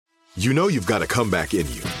You know you've got a comeback in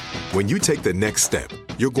you. When you take the next step,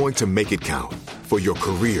 you're going to make it count for your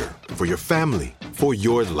career, for your family, for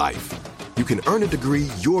your life. You can earn a degree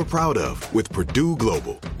you're proud of with Purdue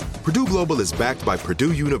Global. Purdue Global is backed by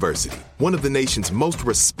Purdue University, one of the nation's most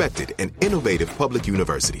respected and innovative public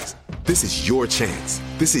universities. This is your chance.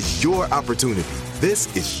 This is your opportunity.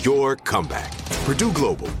 This is your comeback. Purdue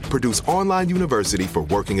Global, Purdue's online university for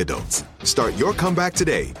working adults. Start your comeback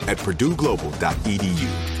today at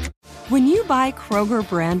purdueglobal.edu. When you buy Kroger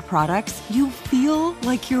brand products, you feel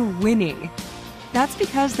like you're winning. That's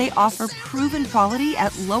because they offer proven quality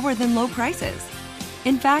at lower than low prices.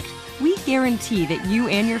 In fact, we guarantee that you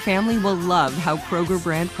and your family will love how Kroger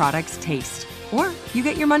brand products taste, or you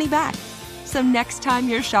get your money back. So next time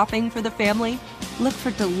you're shopping for the family, look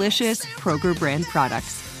for delicious Kroger brand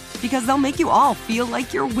products, because they'll make you all feel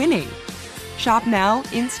like you're winning. Shop now,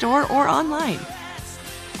 in-store, or online.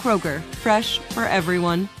 Kroger, fresh for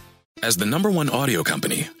everyone. As the #1 audio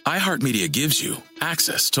company, iHeartMedia gives you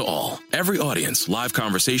access to all. Every audience, live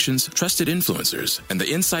conversations, trusted influencers, and the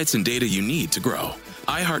insights and data you need to grow.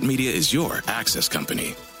 iHeartMedia is your access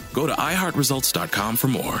company. Go to iHeartResults.com for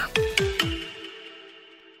more.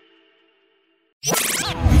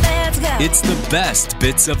 Let's go. It's the best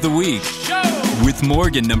bits of the week with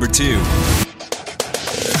Morgan number 2.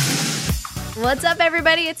 What's up,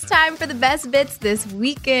 everybody? It's time for the best bits this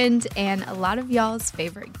weekend, and a lot of y'all's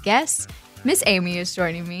favorite guest, Miss Amy, is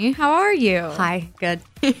joining me. How are you? Hi, good.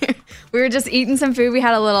 We were just eating some food. We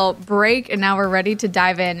had a little break, and now we're ready to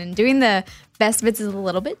dive in. And doing the best bits is a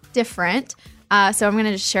little bit different. So I'm going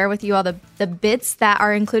to just share with you all the bits that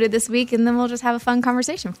are included this week, and then we'll just have a fun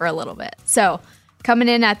conversation for a little bit. So coming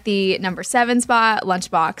in at the number 7 spot,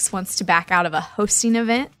 Lunchbox wants to back out of a hosting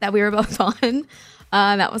event that we were both on.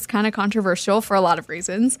 That was kind of controversial for a lot of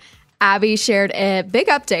reasons. Abby shared a big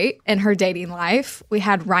update in her dating life. We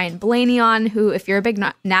had Ryan Blaney on, who, if you're a big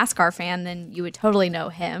NASCAR fan, then you would totally know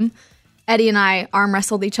him. Eddie and I arm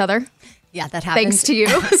wrestled each other. Yeah, that happened. Thanks to you.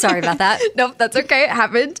 Sorry about that. Nope, that's okay. It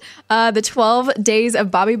happened. The 12 Days of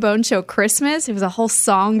Bobby Bones Show Christmas. It was a whole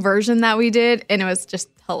song version that we did, and it was just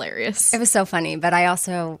hilarious. It was so funny, but I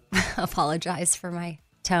also apologize for my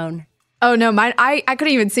tone. Oh, no, mine. I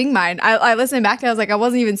couldn't even sing mine. I listened back and I was like, I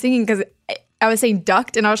wasn't even singing because I was saying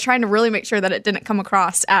ducked, and I was trying to really make sure that it didn't come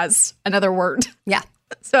across as another word. Yeah.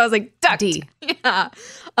 So I was like, ducked. D. Yeah.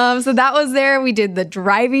 So that was there. We did the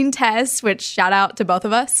driving test, which shout out to both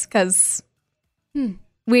of us because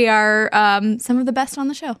we are some of the best on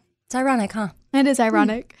the show. It's ironic, huh? It is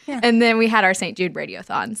ironic. Yeah. And then we had our St. Jude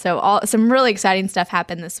Radiothon. So some really exciting stuff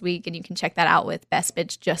happened this week, and you can check that out with Best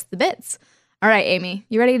Bits, Just the Bits. All right, Amy,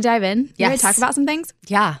 you ready to dive in? You ready to talk about some things?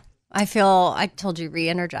 Yeah. I told you,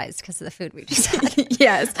 re-energized because of the food we just had.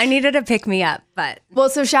 Yes. I needed to pick me up, but. Well,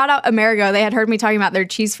 so shout out Amerigo. They had heard me talking about their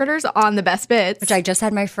cheese fritters on the Best Bits. Which I just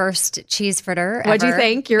had my first cheese fritter. What'd you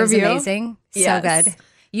think? Your review? It was amazing. Yes. So good.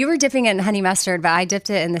 You were dipping it in honey mustard, but I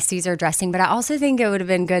dipped it in the Caesar dressing. But I also think it would have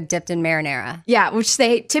been good dipped in marinara. Yeah, which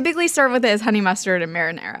they typically serve with is honey mustard and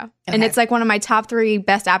marinara. Okay. And it's like one of my top 3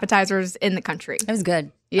 best appetizers in the country. It was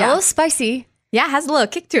good. Yeah. A little spicy. Yeah, it has a little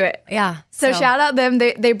kick to it. Yeah. So shout out them.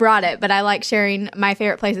 They brought it, but I like sharing my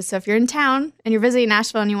favorite places. So if you're in town and you're visiting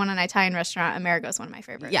Nashville and you want an Italian restaurant, Amerigo is one of my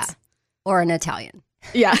favorites. Yeah. Or an Italian.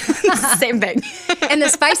 Yeah. Same thing. And the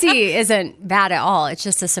spicy isn't bad at all. It's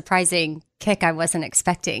just a surprising kick I wasn't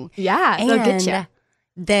expecting. Yeah. And they'll get you.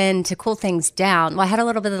 Then to cool things down, well, I had a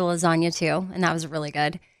little bit of the lasagna too, and that was really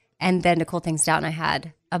good. And then to cool things down, I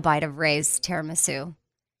had a bite of Ray's tiramisu.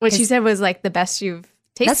 Which you said was like the best you've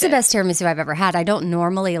tasted. That's the best tiramisu I've ever had. I don't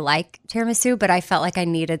normally like tiramisu, but I felt like I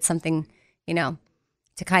needed something,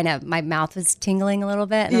 to kind of, my mouth was tingling a little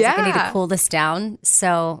bit. And I was like, I need to cool this down.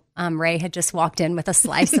 So Ray had just walked in with a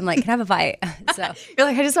slice. I'm like, can I have a bite? So you're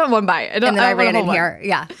like, I just want one bite. And then I ran in here.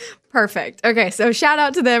 Yeah. Perfect. Okay. So shout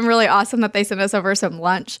out to them. Really awesome that they sent us over some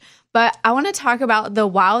lunch. But I want to talk about the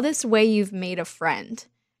wildest way you've made a friend,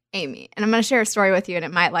 Amy. And I'm going to share a story with you, and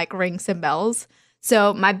it might like ring some bells.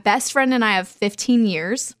 So my best friend and I have 15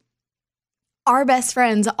 years. Our best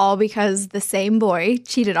friends all because the same boy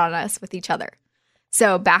cheated on us with each other.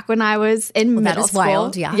 So back when I was in middle school.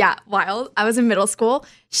 Wild, yeah. Yeah, wild. I was in middle school.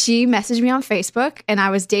 She messaged me on Facebook, and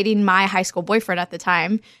I was dating my high school boyfriend at the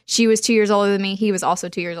time. She was 2 years older than me. He was also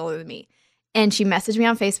 2 years older than me. And she messaged me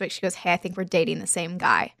on Facebook. She goes, hey, I think we're dating the same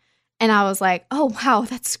guy. And I was like, oh, wow,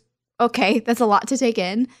 that's okay. That's a lot to take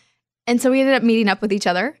in. And so we ended up meeting up with each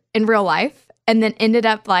other in real life, and then ended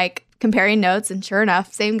up like comparing notes. And sure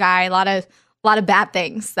enough, same guy, a lot of bad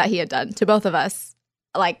things that he had done to both of us,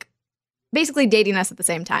 like basically dating us at the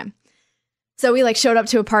same time. So we like showed up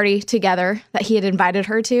to a party together that he had invited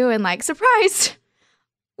her to, and like, surprise,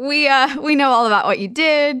 we know all about what you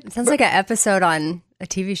did. It sounds like an episode on a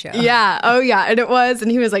TV show. Yeah. Oh, yeah. And it was. And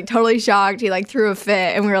he was like totally shocked. He like threw a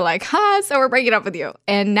fit. And we were like, so we're breaking up with you.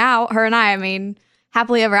 And now her and I mean,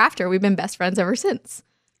 happily ever after. We've been best friends ever since.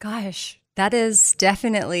 Gosh, that is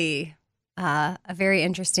definitely a very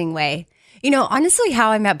interesting way. You know, honestly, how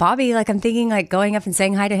I met Bobby, like I'm thinking like going up and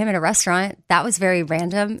saying hi to him at a restaurant. That was very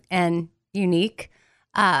random and unique.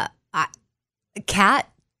 Kat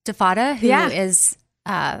DeFada, who is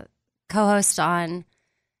co-host on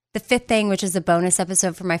The Fifth Thing, which is a bonus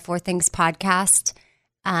episode for my Four Things podcast.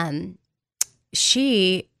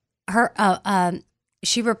 She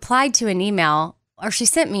replied to an email, or she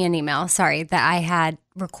sent me an email, sorry, that I had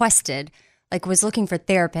requested, like was looking for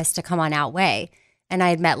therapists to come on Outweigh. And I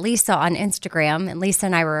had met Lisa on Instagram, and Lisa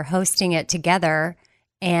and I were hosting it together.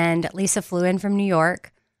 And Lisa flew in from New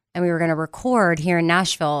York, and we were going to record here in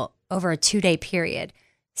Nashville over a 2-day period.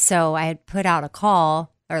 So I had put out a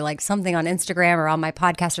call or like something on Instagram or on my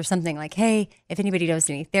podcast or something like, hey, if anybody knows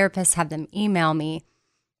any therapists, have them email me.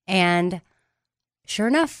 And sure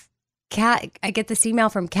enough, Kat, I get this email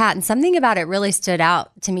from Kat, and something about it really stood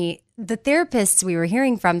out to me. The therapists we were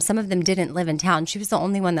hearing from, some of them didn't live in town. She was the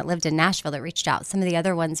only one that lived in Nashville that reached out. Some of the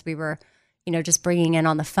other ones we were, just bringing in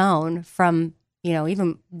on the phone from,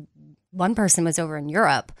 even one person was over in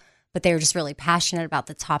Europe, but they were just really passionate about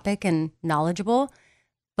the topic and knowledgeable.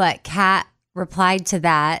 But Kat replied to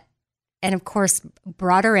that and, of course,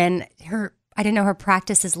 brought her in. I didn't know her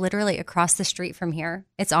practice is literally across the street from here.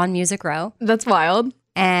 It's on Music Row. That's wild.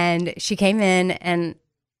 And she came in and,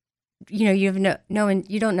 you have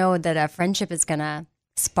you don't know that a friendship is going to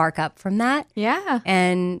spark up from that. Yeah.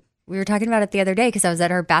 And we were talking about it the other day because I was at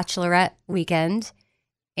her bachelorette weekend.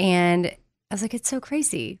 And I was like, it's so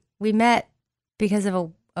crazy. We met because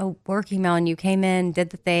of a work email, and you came in, did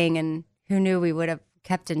the thing, and who knew we would have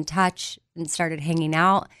kept in touch and started hanging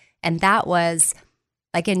out. And that was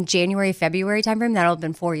like in January, February timeframe. That'll have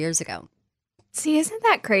been 4 years ago. See, isn't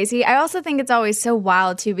that crazy? I also think it's always so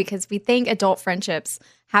wild too, because we think adult friendships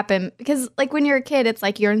happen because like when you're a kid, it's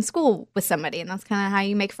like you're in school with somebody and that's kind of how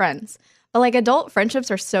you make friends. But like adult friendships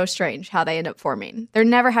are so strange how they end up forming. They're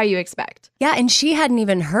never how you expect. Yeah. And she hadn't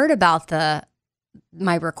even heard about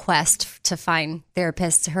my request to find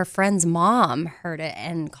therapists. Her friend's mom heard it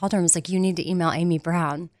and called her and was like, you need to email Amy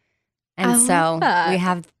Brown. And so we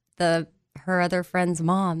have her other friend's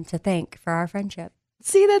mom to thank for our friendship.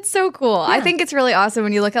 See, that's so cool. Yeah. I think it's really awesome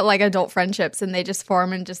when you look at like adult friendships and they just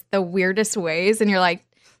form in just the weirdest ways and you're like,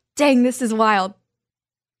 dang, this is wild.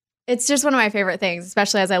 It's just one of my favorite things,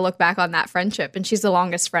 especially as I look back on that friendship. And she's the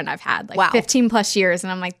longest friend I've had, like 15 plus years.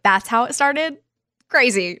 And I'm like, that's how it started?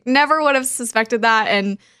 Crazy. Never would have suspected that.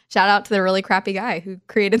 And shout out to the really crappy guy who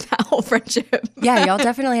created that whole friendship. Yeah, y'all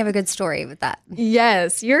definitely have a good story with that.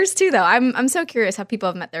 Yes, yours too, though. I'm so curious how people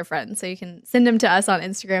have met their friends. So you can send them to us on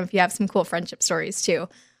Instagram if you have some cool friendship stories too.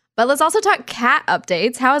 But let's also talk cat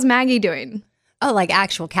updates. How is Maggie doing? Oh, like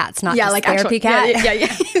actual cats, not just like therapy cat?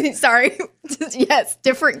 Yeah. Sorry. Yes,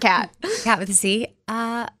 different cat. Cat with a C.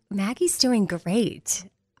 Maggie's doing great.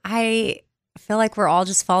 I feel like we're all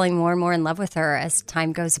just falling more and more in love with her as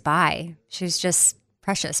time goes by. She's just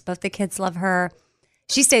precious. Both the kids love her.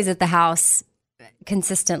 She stays at the house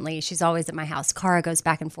consistently. She's always at my house. Cara goes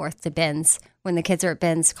back and forth to Ben's. When the kids are at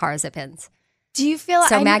Ben's, Cara's at Ben's. Do you feel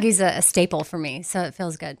so? Maggie's a staple for me, so it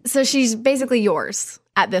feels good. So she's basically yours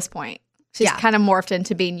at this point. She's kind of morphed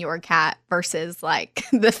into being your cat versus like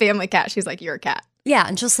the family cat. She's like your cat. Yeah,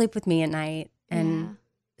 and she'll sleep with me at night. And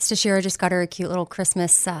Stashira just got her a cute little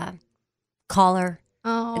Christmas collar.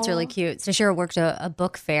 Oh, it's really cute. Stashira worked a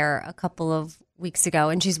book fair a couple of weeks ago,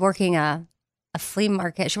 and she's working a flea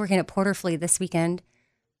market. She's working at Porter Flea this weekend.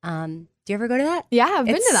 Do you ever go to that? Yeah, I've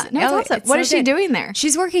been to that. No, it's awesome. What is she doing there?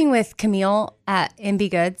 She's working with Camille at MB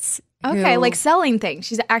Goods. Okay, like selling things.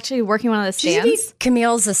 She's actually working one of the stands.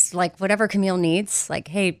 Camille's just like whatever Camille needs. Like,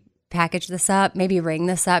 hey, package this up, maybe ring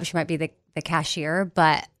this up. She might be the cashier,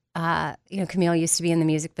 but Camille used to be in the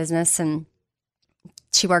music business, and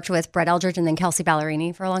she worked with Brett Eldridge and then Kelsey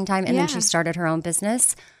Ballerini for a long time, and then she started her own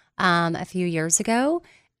business a few years ago.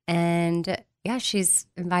 And she's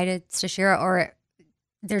invited Stashira, or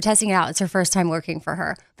they're testing it out. It's her first time working for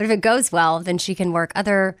her. But if it goes well, then she can work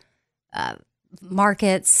other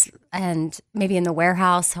markets and maybe in the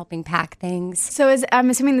warehouse helping pack things. So I'm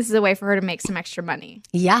assuming this is a way for her to make some extra money.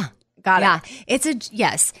 Yeah. Got it.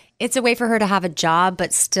 It's a way for her to have a job,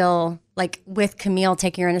 but still like with Camille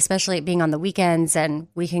taking her in, especially being on the weekends, and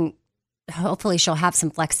hopefully she'll have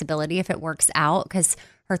some flexibility if it works out, because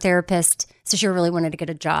her therapist, so she really wanted to get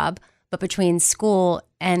a job, but between school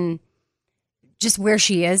and just where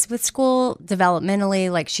she is with school developmentally,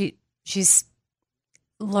 like she's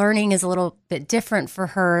learning is a little bit different for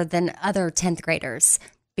her than other 10th graders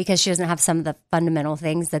because she doesn't have some of the fundamental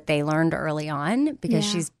things that they learned early on because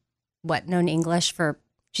she's known English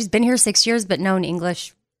she's been here 6 years, but known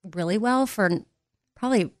English really well for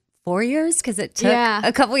probably 4 years because it took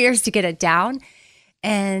a couple years to get it down.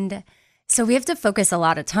 And so we have to focus a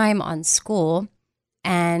lot of time on school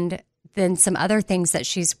and then some other things that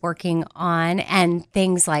she's working on and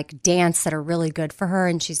things like dance that are really good for her.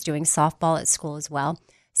 And she's doing softball at school as well.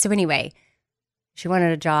 So anyway, she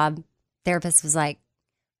wanted a job. Therapist was like,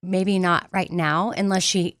 maybe not right now, unless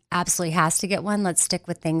she absolutely has to get one. Let's stick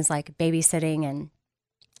with things like babysitting and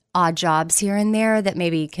odd jobs here and there that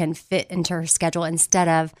maybe can fit into her schedule instead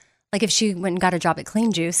of like if she went and got a job at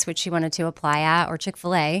Clean Juice, which she wanted to apply at, or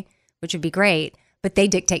Chick-fil-A, which would be great, but they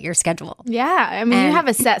dictate your schedule. Yeah. I mean, you have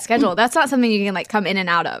a set schedule. That's not something you can like come in and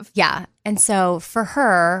out of. Yeah. And so for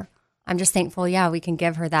her, I'm just thankful, we can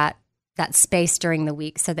give her that space during the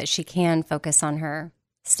week so that she can focus on her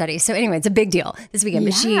studies. So anyway, it's a big deal this weekend.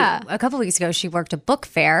 But a couple of weeks ago, she worked a book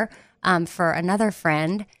fair for another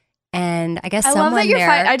friend. And I guess someone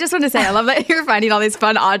I just want to say, I love that you're finding all these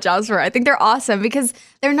fun odd jobs for her. I think they're awesome because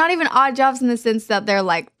they're not even odd jobs in the sense that they're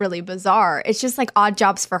like really bizarre. It's just like odd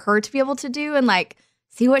jobs for her to be able to do and like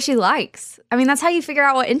see what she likes. I mean, that's how you figure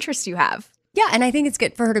out what interests you have. Yeah, and I think it's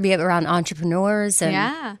good for her to be around entrepreneurs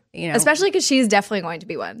and, especially because she's definitely going to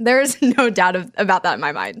be one. There is no doubt about that in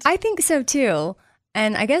my mind. I think so too.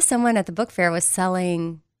 And I guess someone at the book fair was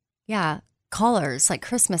selling, collars, like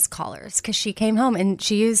Christmas collars, because she came home and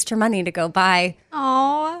she used her money to go buy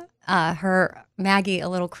her Maggie a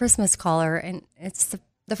little Christmas collar. And it's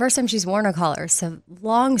the first time she's worn a collar. So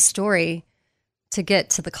long story to get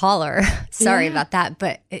to the collar. Sorry about that,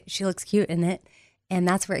 but she looks cute in it. And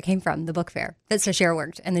that's where it came from, the book fair. That's where Cher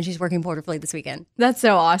worked. And then she's working borderfully this weekend. That's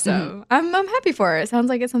so awesome. Mm-hmm. I'm happy for her. It sounds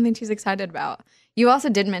like it's something she's excited about. You also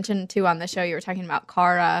did mention, too, on the show, you were talking about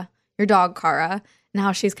Kara, your dog, Kara, and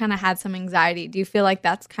how she's kind of had some anxiety. Do you feel like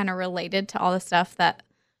that's kind of related to all the stuff that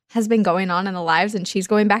has been going on in the lives and she's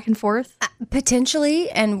going back and forth? Potentially.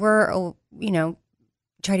 And we're,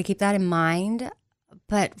 try to keep that in mind.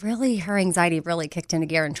 But really, her anxiety really kicked into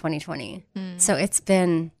gear in 2020. So it's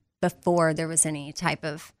been before there was any type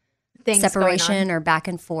of separation or back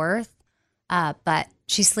and forth. But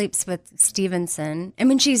she sleeps with Stevenson. And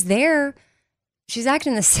when she's there, she's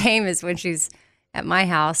acting the same as when she's at my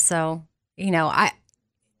house. So,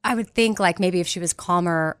 I would think like maybe if she was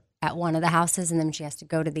calmer at one of the houses and then she has to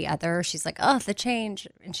go to the other, she's like, oh, the change.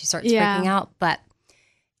 And she starts freaking out. But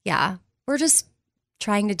we're just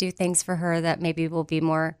trying to do things for her that maybe will be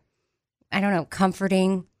more,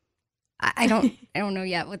 comforting. I don't know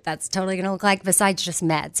yet what that's totally going to look like besides just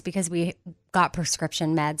meds because we got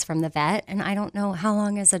prescription meds from the vet and I don't know how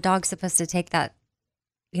long is a dog supposed to take that,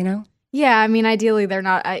 Yeah, I mean, ideally they're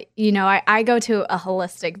not. I go to a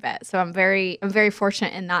holistic vet, so I'm very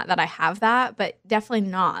fortunate in that I have that, but definitely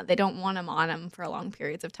not. They don't want them on them for long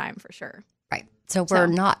periods of time for sure. Right. So we're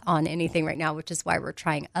not on anything right now, which is why we're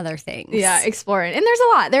trying other things. Yeah, exploring. And there's a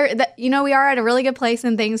lot there. We are at a really good place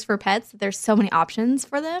in things for pets. There's so many options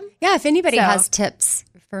for them. Yeah. If anybody has tips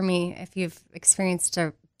for me, if you've experienced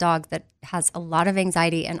a dog that has a lot of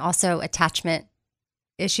anxiety and also attachment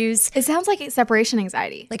issues. It sounds like it's separation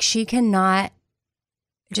anxiety. Like she cannot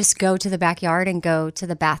just go to the backyard and go to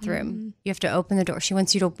the bathroom. Mm-hmm. You have to open the door. She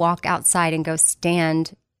wants you to walk outside and go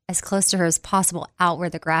stand as close to her as possible out where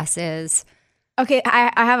the grass is. Okay,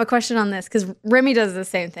 I have a question on this because Remy does the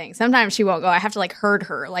same thing. Sometimes she won't go. I have to like herd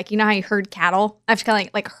her. Like, you know how you herd cattle? I have to kind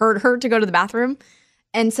of like herd her to go to the bathroom.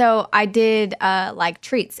 And so I did like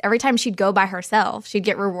treats. Every time she'd go by herself, she'd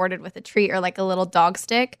get rewarded with a treat or like a little dog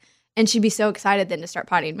stick. And she'd be so excited then to start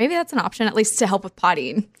pottying. Maybe that's an option, at least to help with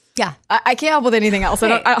pottying. Yeah. I can't help with anything else. I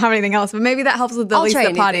don't have anything else. But maybe that helps with at least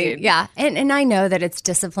the pottying. Yeah. And I know that it's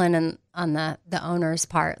discipline on the owner's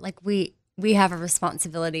part. Like we have a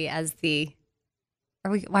responsibility as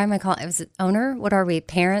why am I calling it? Was it owner? What are we?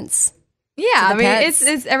 Parents? Yeah. I mean,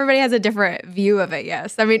 it's everybody has a different view of it.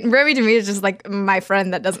 Yes. I mean, Remy to me is just like my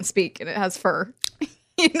friend that doesn't speak and it has fur.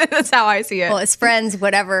 That's how I see it. Well, as friends,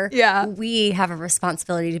 whatever. Yeah. We have a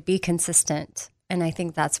responsibility to be consistent. And I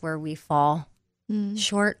think that's where we fall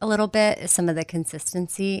short a little bit is some of the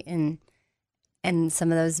consistency and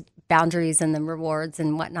some of those boundaries and the rewards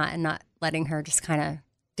and whatnot and not letting her just kind of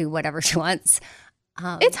do whatever she wants.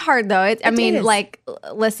 It's hard though.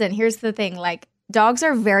 Listen, here's the thing. Like dogs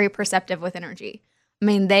are very perceptive with energy. I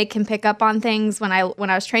mean, they can pick up on things. When I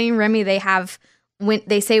was training Remy, when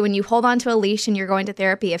they say when you hold on to a leash and you're going to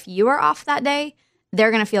therapy, if you are off that day,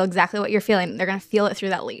 they're going to feel exactly what you're feeling. They're going to feel it through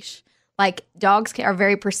that leash. Like dogs are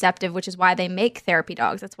very perceptive, which is why they make therapy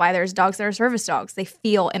dogs. That's why there's dogs that are service dogs. They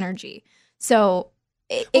feel energy. So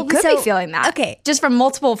it could be feeling that. Okay. Just from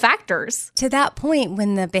multiple factors. To that point,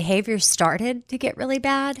 when the behavior started to get really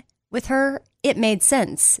bad with her, it made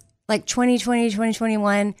sense. Like 2020,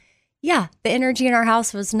 2021, yeah, the energy in our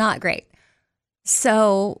house was not great.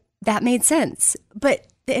 So that made sense. But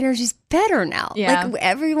the energy's better now. Yeah. Like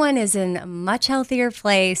everyone is in a much healthier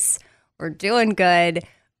place. We're doing good.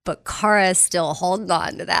 But Kara's still holding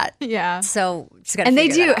on to that. Yeah. So just gotta and they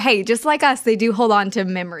figure do, that out. hey, just like us, they do hold on to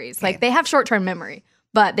memories. Okay. Like they have short-term memory,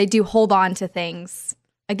 but they do hold on to things.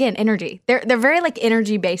 Again, energy. They're very like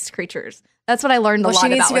energy-based creatures. That's what I learned a lot about She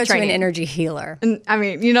needs to go with to training. an energy healer. And I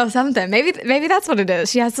mean, you know, something. Maybe that's what it is.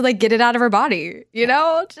 She has to like get it out of her body, you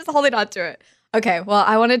know, just holding on to it. Okay, well,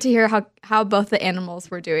 I wanted to hear how both the animals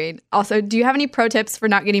were doing. Also, do you have any pro tips for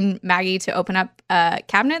not getting Maggie to open up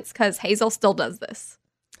cabinets? Because Hazel still does this.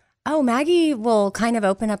 Oh, Maggie will kind of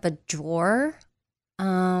open up a drawer,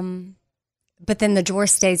 but then the drawer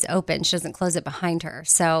stays open. She doesn't close it behind her.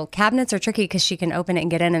 So cabinets are tricky because she can open it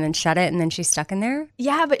and get in and then shut it, and then she's stuck in there.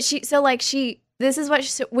 Yeah, but this is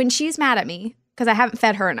what when she's mad at me because I haven't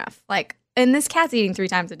fed her enough. Like, and this cat's eating 3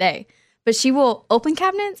 times a day, but she will open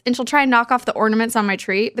cabinets and she'll try and knock off the ornaments on my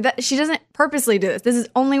tree. But she doesn't purposely do this. This is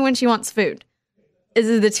only when she wants food. These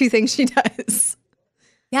are the 2 things she does.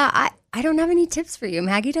 Yeah, I don't have any tips for you.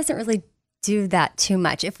 Maggie doesn't really do that too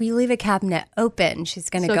much. If we leave a cabinet open, she's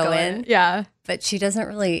going to go in. Yeah. But she doesn't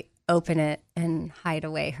really open it and hide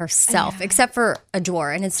away herself, except for a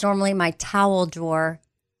drawer. And it's normally my towel drawer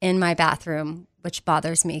in my bathroom, which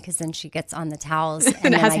bothers me because then she gets on the towels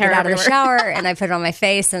and then I get out of the shower and I put it on my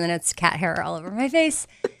face and then it's cat hair all over my face.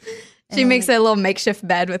 She makes a little makeshift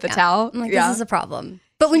bed with a towel. I'm like, this is a problem.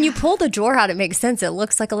 But when you pull the drawer out, it makes sense. It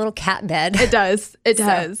looks like a little cat bed. It does. It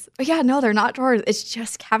does. But yeah, no, they're not drawers. It's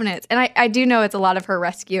just cabinets. And I do know it's a lot of her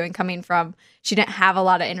rescue and coming from, she didn't have a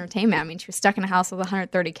lot of entertainment. I mean, she was stuck in a house with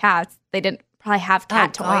 130 cats. They didn't probably have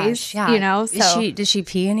cat toys, you know? So Does she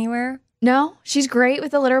pee anywhere? No, she's great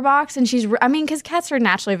with the litter box. And because cats are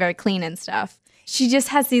naturally very clean and stuff. She just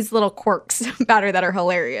has these little quirks about her that are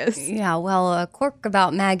hilarious. Yeah, well, a quirk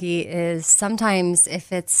about Maggie is sometimes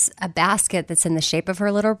if it's a basket that's in the shape of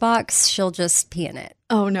her litter box, she'll just pee in it.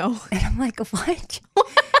 Oh, no. And I'm like, what?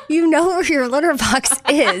 You know where your litter box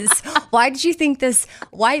is. Why did you think this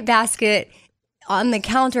white basket on the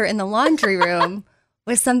counter in the laundry room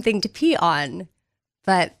was something to pee on?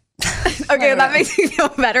 But okay, that makes me feel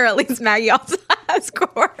better. At least Maggie also has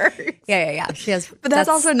quirks. Yeah. She has, but that's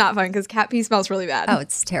also not fun because cat pee smells really bad. Oh,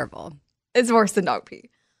 it's terrible. It's worse than dog pee.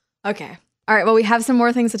 Okay. All right. Well, we have some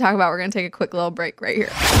more things to talk about. We're going to take a quick little break right here.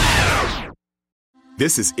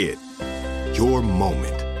 This is it. Your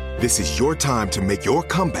moment. This is your time to make your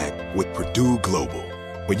comeback with Purdue Global.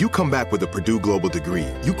 When you come back with a Purdue Global degree,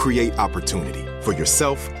 you create opportunity for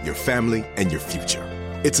yourself, your family, and your future.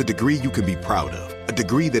 It's a degree you can be proud of, a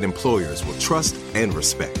degree that employers will trust and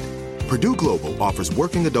respect. Purdue Global offers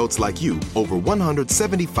working adults like you over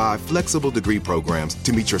 175 flexible degree programs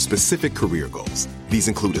to meet your specific career goals. These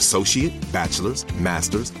include associate, bachelor's,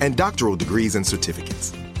 master's, and doctoral degrees and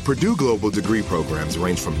certificates. Purdue Global degree programs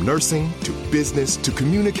range from nursing to business to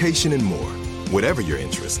communication and more. Whatever your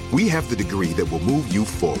interest, we have the degree that will move you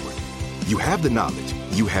forward. You have the knowledge,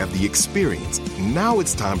 you have the experience. Now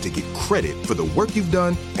it's time to get credit for the work you've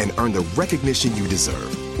done and earn the recognition you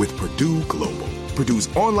deserve with Purdue Global,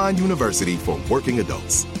 Purdue's online university for working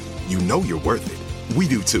adults. You know you're worth it. We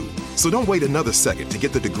do too. So don't wait another second to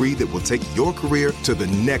get the degree that will take your career to the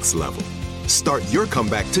next level. Start your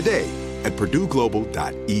comeback today at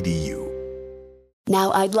purdueglobal.edu.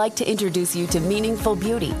 Now I'd like to introduce you to Meaningful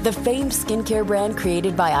Beauty, the famed skincare brand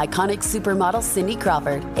created by iconic supermodel Cindy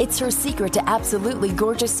Crawford. It's her secret to absolutely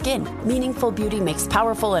gorgeous skin. Meaningful Beauty makes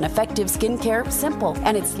powerful and effective skincare simple,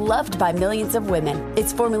 and it's loved by millions of women.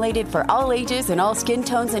 It's formulated for all ages and all skin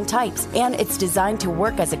tones and types, and it's designed to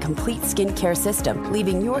work as a complete skincare system,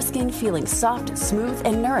 leaving your skin feeling soft, smooth,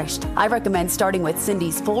 and nourished. I recommend starting with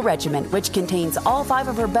Cindy's full regimen, which contains all 5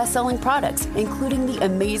 of her best-selling products, including the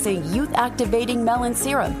amazing youth-activating Melon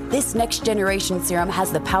Serum. This next-generation serum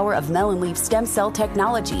has the power of melon leaf stem cell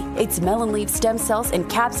technology. It's melon leaf stem cells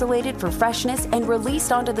encapsulated for freshness and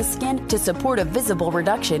released onto the skin to support a visible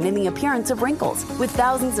reduction in the appearance of wrinkles. With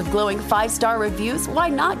thousands of glowing 5-star reviews, why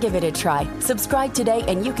not give it a try? Subscribe today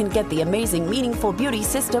and you can get the amazing Meaningful Beauty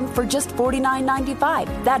system for just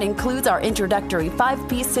 $49.95. That includes our introductory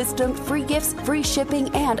 5-piece system, free gifts, free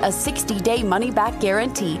shipping, and a 60-day money-back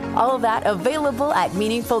guarantee. All of that available at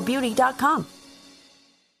meaningfulbeauty.com.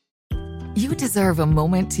 You deserve a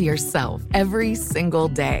moment to yourself every single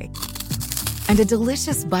day. And a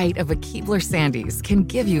delicious bite of a Keebler Sandies can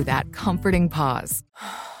give you that comforting pause.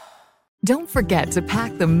 Don't forget to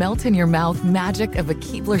pack the melt-in-your-mouth magic of a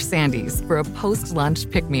Keebler Sandies for a post-lunch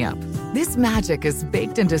pick-me-up. This magic is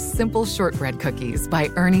baked into simple shortbread cookies by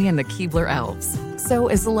Ernie and the Keebler Elves. So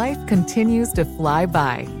as life continues to fly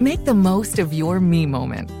by, make the most of your me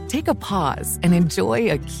moment. Take a pause and enjoy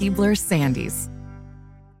a Keebler Sandies.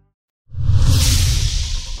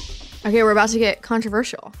 Okay, we're about to get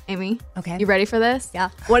controversial, Amy. Okay. You ready for this? Yeah.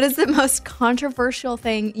 What is the most controversial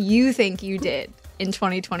thing you think you did in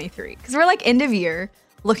 2023? Because we're like end of year,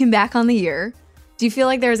 looking back on the year. Do you feel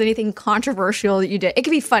like there was anything controversial that you did? It could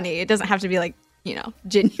be funny. It doesn't have to be like,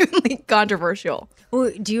 genuinely controversial. Ooh,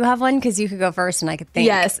 do you have one? Because you could go first and I could think.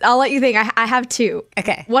 Yes, I'll let you think. I have two.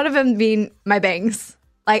 Okay. One of them being my bangs.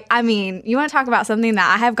 You want to talk about something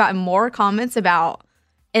that I have gotten more comments about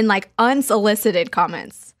in like unsolicited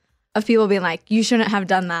comments of people being like, you shouldn't have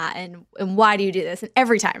done that. And why do you do this? And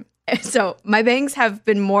every time. So my bangs have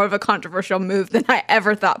been more of a controversial move than I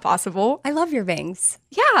ever thought possible. I love your bangs.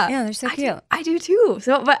 Yeah. Yeah, they're so cute. I do too.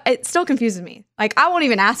 So, but it still confuses me. Like, I won't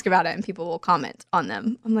even ask about it and people will comment on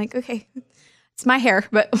them. I'm like, okay, it's my hair,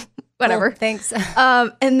 but whatever. Cool, thanks.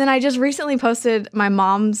 And then I just recently posted my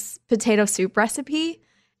mom's potato soup recipe.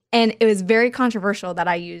 And it was very controversial that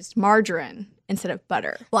I used margarine instead of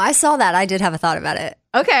butter. Well, I saw that. I did have a thought about it.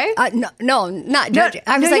 Okay. No, not judging.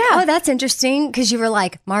 I was oh, that's interesting because you were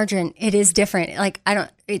like, margarine, it is different. Like,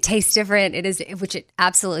 it tastes different. It is, which it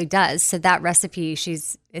absolutely does. So that recipe,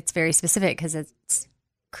 it's very specific because it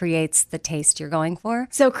creates the taste you're going for.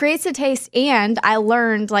 So creates the taste. And I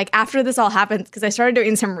learned like after this all happened, because I started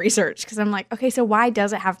doing some research because I'm like, okay, so why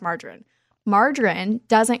does it have margarine? Margarine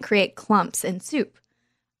doesn't create clumps in soup.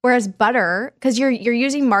 Whereas butter, because you're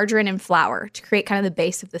using margarine and flour to create kind of the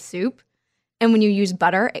base of the soup. And when you use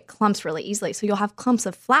butter, it clumps really easily. So you'll have clumps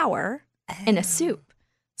of flour in a soup.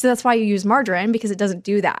 So that's why you use margarine, because it doesn't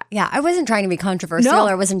do that. Yeah, I wasn't trying to be controversial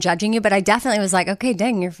or wasn't judging you, but I definitely was like, okay,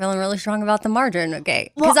 dang, you're feeling really strong about the margarine.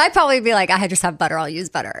 Okay. Because I'd probably be like, I just have butter, I'll use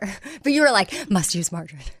butter. But you were like, must use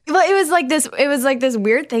margarine. Well, it was like this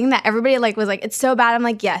weird thing that everybody like was like, it's so bad. I'm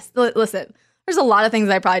like, yes, listen. There's a lot of things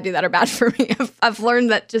I probably do that are bad for me. I've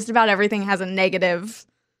learned that just about everything has a negative.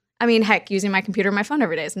 I mean, heck, using my computer and my phone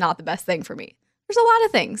every day is not the best thing for me. There's a lot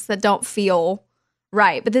of things that don't feel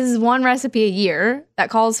right. But this is one recipe a year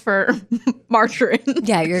that calls for margarine.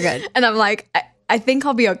 Yeah, you're good. And I'm like, I think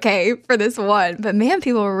I'll be okay for this one. But man,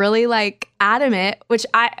 people are really like adamant, which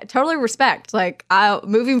I totally respect. Like,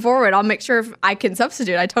 moving forward, I'll make sure if I can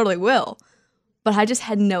substitute, I totally will. But I just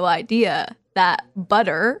had no idea that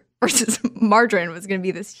butter versus margarine was going to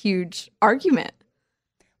be this huge argument.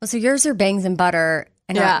 Well, so yours are bangs and butter.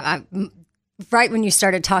 And yeah. Right when you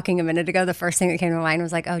started talking a minute ago, the first thing that came to mind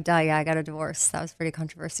was like, oh, duh, yeah, I got a divorce. That was pretty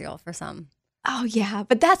controversial for some. Oh, yeah.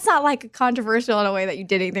 But that's not like controversial in a way that you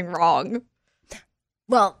did anything wrong.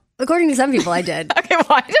 Well, according to some people, I did. Okay, well,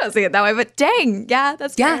 I don't see it that way. But dang, yeah,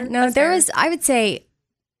 that's fair. Yeah, no, there was, I would say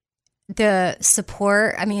the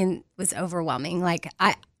support, was overwhelming. Like,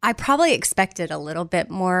 I probably expected a little bit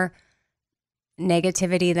more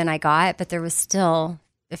negativity than I got, but there was still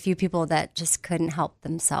a few people that just couldn't help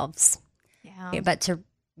themselves. Yeah. But to,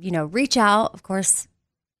 reach out, of course,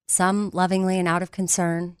 some lovingly and out of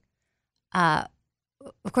concern. Of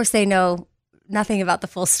course, they know nothing about the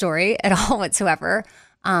full story at all whatsoever.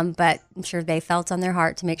 But I'm sure they felt on their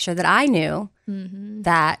heart to make sure that I knew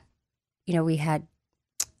that, we had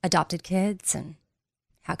adopted kids and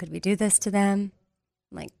how could we do this to them?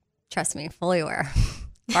 Like, trust me, fully aware.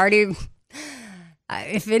 Already,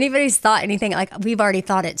 if anybody's thought anything, like we've already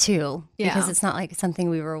thought it too, because it's not like something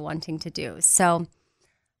we were wanting to do. So,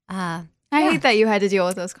 I hate that you had to deal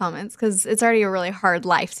with those comments because it's already a really hard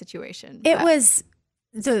life situation. Those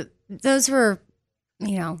were,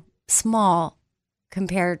 small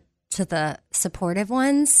compared to the supportive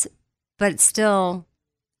ones, but it's still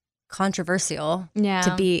controversial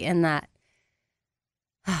to be in that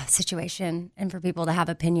situation and for people to have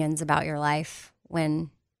opinions about your life when,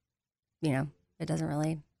 it doesn't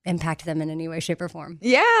really impact them in any way, shape, or form.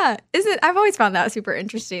 Yeah. I've always found that super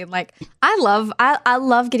interesting. Like, I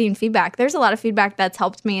love getting feedback. There's a lot of feedback that's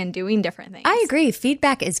helped me in doing different things. I agree.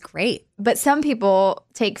 Feedback is great. But some people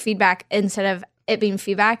take feedback, instead of it being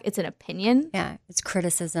feedback, it's an opinion. Yeah. It's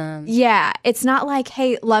criticism. Yeah. It's not like,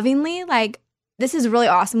 hey, lovingly, like, this is really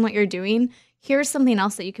awesome what you're doing. Here's something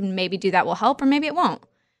else that you can maybe do that will help, or maybe it won't.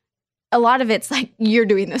 A lot of it's like, you're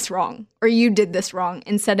doing this wrong, or you did this wrong,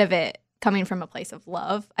 instead of it coming from a place of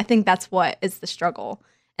love. I think that's what is the struggle.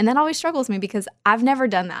 And that always struggles me because I've never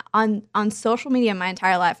done that. On social media my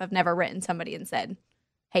entire life, I've never written somebody and said,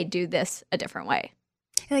 hey, do this a different way.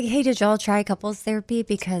 like, hey, did y'all try couples therapy?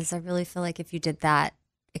 Because I really feel like if you did that,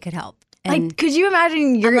 it could help. And like, could you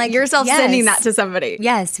imagine yourself sending that to somebody?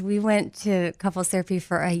 Yes, we went to couples therapy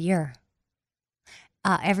for a year,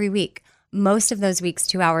 every week. Most of those weeks,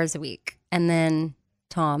 2 hours a week. And then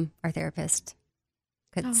Tom, our therapist,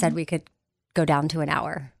 said we could go down to an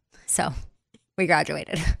hour. So we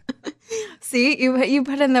graduated. See, you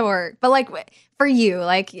put in the work. But like for you,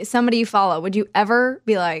 like somebody you follow, would you ever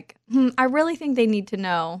be like, I really think they need to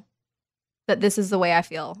know that this is the way I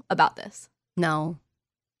feel about this? No.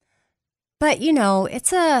 But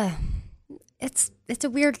it's a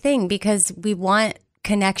weird thing because we want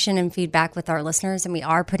connection and feedback with our listeners, and we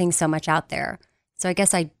are putting so much out there. So I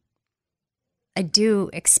guess I do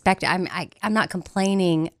expect. I'm not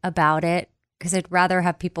complaining about it because I'd rather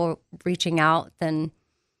have people reaching out than,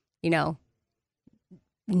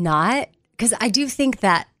 not. Because I do think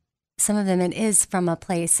that some of them, it is from a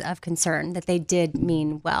place of concern that they did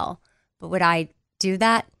mean well. But would I do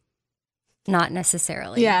that? Not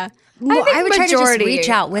necessarily. Yeah. Well, I would try to just reach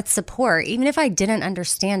out with support. Even if I didn't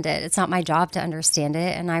understand it, it's not my job to understand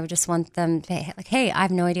it. And I would just want them to like, hey, I have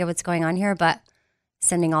no idea what's going on here, but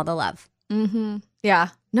sending all the love. Mm-hmm. Yeah.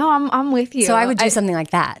 No, I'm with you. So I would do something like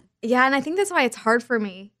that. Yeah. And I think that's why it's hard for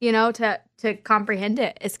me, to comprehend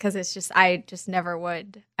it. It's because I just never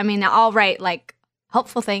would. I mean, I'll write like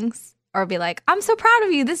helpful things or be like, I'm so proud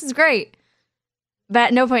of you. This is great. But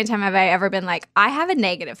at no point in time have I ever been like, I have a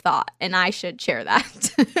negative thought and I should share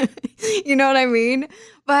that. You know what I mean?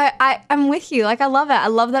 But I'm with you. Like, I love it. I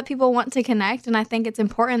love that people want to connect. And I think it's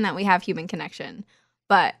important that we have human connection.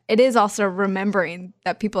 But it is also remembering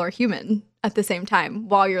that people are human at the same time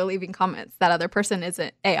while you're leaving comments. That other person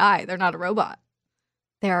isn't AI. They're not a robot.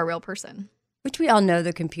 They are a real person. Which we all know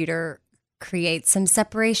the computer creates some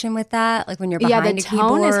separation with that. Like when you're behind a tone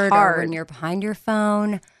keyboard is hard. or when you're behind your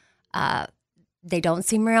phone. They don't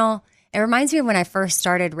seem real. It reminds me of when I first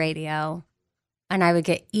started radio and I would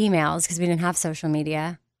get emails because we didn't have social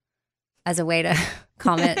media as a way to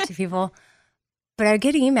comment to people. But I'd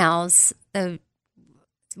get emails that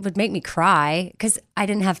would make me cry because I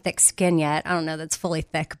didn't have thick skin yet. I don't know that's fully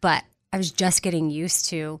thick, but I was just getting used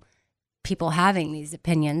to people having these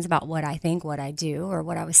opinions about what I think, what I do, or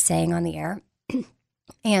what I was saying on the air.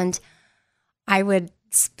 And I would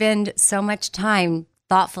spend so much time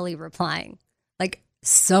thoughtfully replying. Like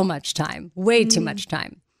so much time, way too much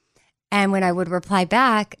time. And when I would reply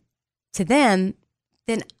back to them,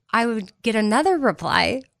 then I would get another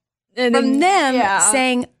reply from them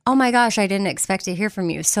saying, oh my gosh, I didn't expect to hear from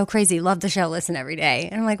you. So crazy. Love the show. Listen every day.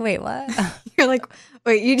 And I'm like, wait, what? You're like,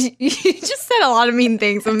 wait, you just said a lot of mean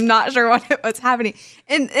things. I'm not sure what's happening.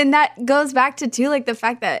 And that goes back to too, like the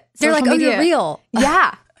fact that they're like, media, oh, you're real.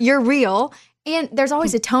 Yeah, you're real. And there's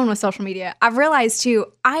always a tone with social media. I've realized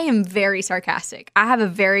too, I am very sarcastic. I have a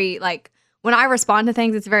very, like, when I respond to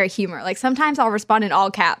things, it's very humor. Like sometimes I'll respond in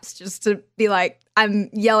all caps just to be like,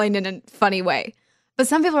 I'm yelling in a funny way. But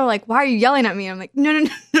some people are like, why are you yelling at me? I'm like, no,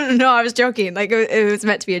 I was joking. Like it was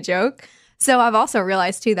meant to be a joke. So I've also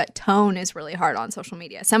realized too that tone is really hard on social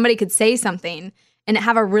media. Somebody could say something and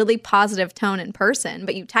have a really positive tone in person,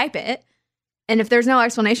 but you type it. And if there's no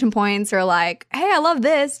explanation points or like, hey, I love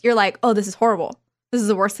this, you're like, oh, this is horrible. This is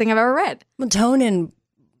the worst thing I've ever read. Well, tone in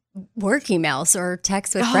work emails or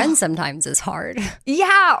text with friends sometimes is hard.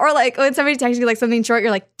 Yeah. Or like when somebody texts you like something short,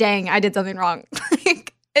 you're like, dang, I did something wrong.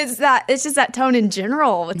 Like it's just that tone in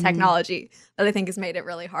general with technology that I think has made it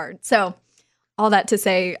really hard. So all that to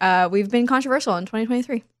say, we've been controversial in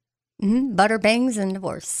 2023. Mm-hmm. Butter, bangs, and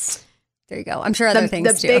divorce. There you go. I'm sure other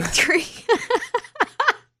things too. The big three.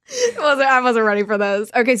 I wasn't ready for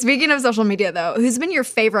those. Okay, speaking of social media, though, who's been your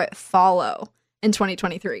favorite follow in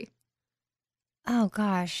 2023? Oh,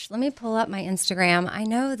 gosh. Let me pull up my Instagram. I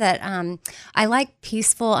know that I like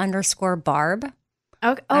peaceful_Barb.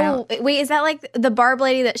 Okay. Oh, wait, is that like the Barb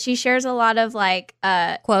lady that she shares a lot of like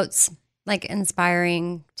quotes, like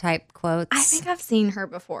inspiring type quotes? I think I've seen her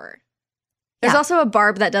before. There's also a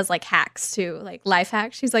Barb that does like hacks too, like life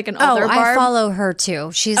hacks. She's like an older Barb. I follow her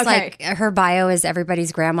too. She's like, her bio is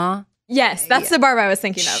everybody's grandma. Yes, that's the Barb I was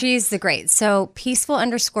thinking of. She's the great. So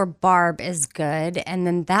peaceful_Barb is good. And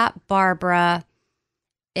then that Barbara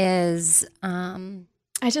is...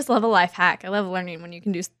 I just love a life hack. I love learning when you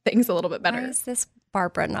can do things a little bit better. Why is this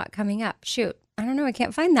Barbara not coming up? Shoot. I don't know. I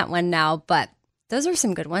can't find that one now, but... Those are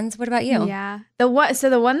some good ones. What about you? Yeah. The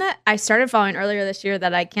one that I started following earlier this year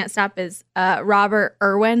that I can't stop is Robert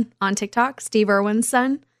Irwin on TikTok, Steve Irwin's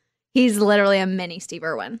son. He's literally a mini Steve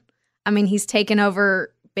Irwin. I mean, he's taken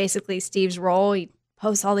over basically Steve's role. He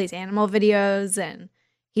posts all these animal videos and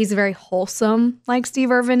he's very wholesome like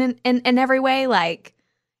Steve Irwin in every way. Like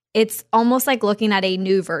it's almost like looking at a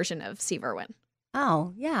new version of Steve Irwin.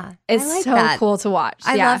 Oh, yeah. It's I like so that. cool to watch.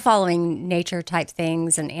 I love following nature type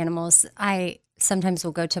things and animals. I sometimes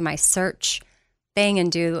will go to my search thing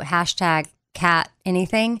and do hashtag cat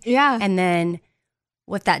anything. Yeah. And then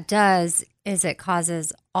what that does is it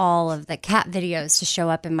causes all of the cat videos to show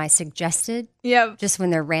up in my suggested. Yep. Just when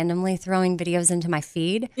they're randomly throwing videos into my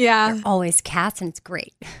feed. Yeah. They're always cats, and it's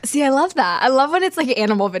great. See, I love that. I love when it's like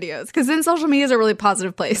animal videos, because then social media is a really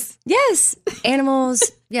positive place. Yes.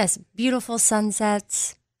 Animals. Yes. Beautiful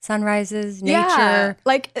sunsets, sunrises, nature. Yeah.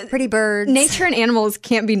 Like pretty birds. Nature and animals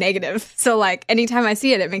can't be negative. So like anytime I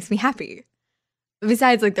see it, it makes me happy.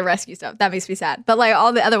 Besides like the rescue stuff, that makes me sad. But like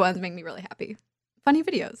all the other ones make me really happy. Funny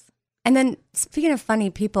videos. And then speaking of funny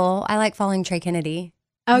people, I like following Trey Kennedy.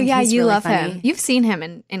 Oh, yeah, you really love funny. him. You've seen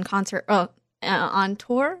him in concert, on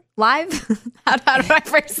tour, live? How do I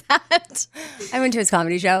phrase that? I went to his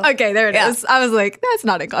comedy show. Okay, there it is. I was like, that's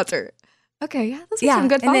not in concert. Okay, yeah, those are some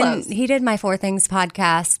good follows. And then he did my Four Things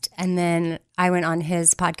podcast, and then I went on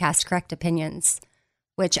his podcast, Correct Opinions,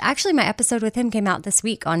 which actually my episode with him came out this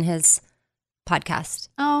week on his podcast.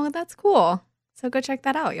 Oh, that's cool. So go check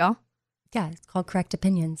that out, y'all. Yeah, it's called Correct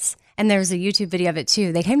Opinions. And there's a YouTube video of it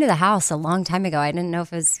too. They came to the house a long time ago. I didn't know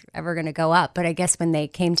if it was ever going to go up, but I guess when they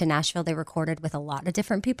came to Nashville, they recorded with a lot of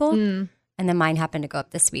different people. And then mine happened to go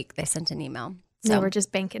up this week. They sent an email. So we're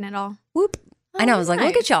just banking it all. Whoop. I know. I was like, nice.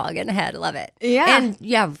 look at y'all getting ahead. I love it. Yeah. And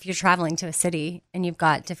yeah, if you're traveling to a city and you've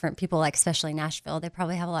got different people, like especially Nashville, they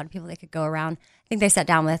probably have a lot of people they could go around. I think they sat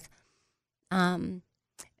down with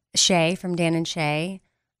Shay from Dan and Shay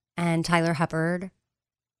and Tyler Hubbard.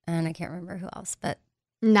 And I can't remember who else, but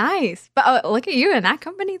nice. But look at you in that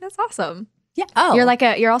company. That's awesome. yeah. Oh,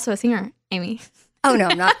 You're also a singer, Amy. oh no,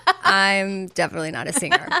 I'm not. I'm definitely not a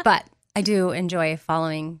singer, but I do enjoy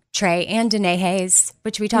following Trey and Danae Hayes,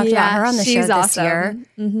 which we talked about her on the show this year.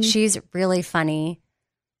 Mm-hmm. She's really funny.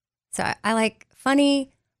 So I like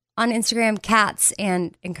funny on Instagram, cats,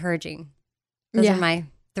 and encouraging. Those are my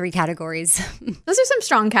 3 categories. Those are some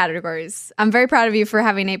strong categories. I'm very proud of you for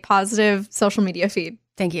having a positive social media feed.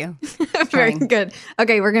 Thank you. Very good.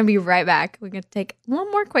 Okay, we're going to be right back. We're going to take one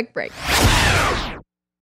more quick break.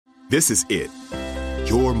 This is it.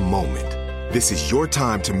 Your moment. This is your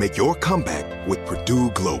time to make your comeback with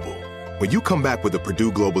Purdue Global. When you come back with a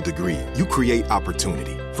Purdue Global degree, you create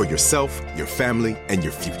opportunity for yourself, your family, and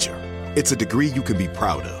your future. It's a degree you can be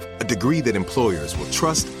proud of, a degree that employers will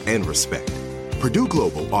trust and respect. Purdue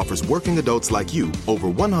Global offers working adults like you over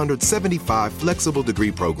 175 flexible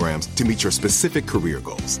degree programs to meet your specific career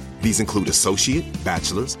goals. These include associate,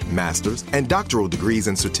 bachelor's, master's, and doctoral degrees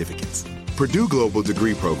and certificates. Purdue Global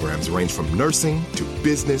degree programs range from nursing to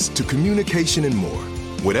business to communication and more.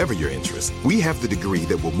 Whatever your interest, we have the degree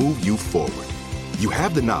that will move you forward. You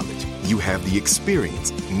have the knowledge, you have the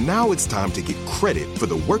experience. Now it's time to get credit for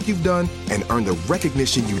the work you've done and earn the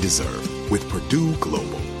recognition you deserve with Purdue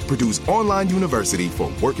Global, Purdue's online university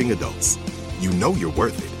for working adults. You know you're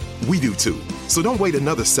worth it. We do too. So don't wait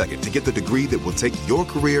another second to get the degree that will take your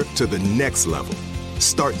career to the next level.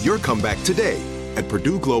 Start your comeback today at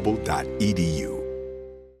purdueglobal.edu.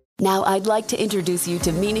 Now I'd like to introduce you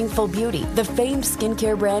to Meaningful Beauty, the famed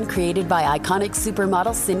skincare brand created by iconic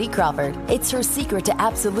supermodel Cindy Crawford. It's her secret to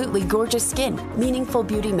absolutely gorgeous skin. Meaningful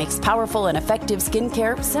Beauty makes powerful and effective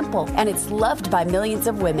skincare simple, and it's loved by millions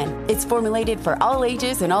of women. It's formulated for all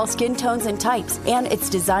ages and all skin tones and types, and it's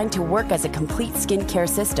designed to work as a complete skincare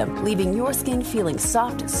system, leaving your skin feeling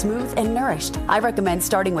soft, smooth, and nourished. I recommend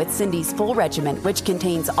starting with Cindy's full regimen, which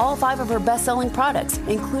contains all 5 of her best-selling products,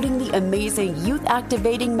 including the amazing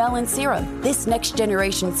youth-activating Melon Serum. This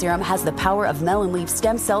next-generation serum has the power of melon leaf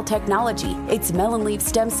stem cell technology. It's melon leaf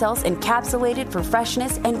stem cells encapsulated for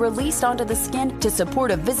freshness and released onto the skin to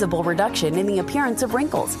support a visible reduction in the appearance of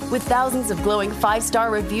wrinkles. With thousands of glowing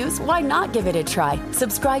 5-star reviews, why not give it a try?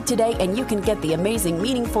 Subscribe today and you can get the amazing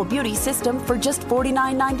Meaningful Beauty system for just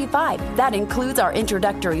 $49.95. That includes our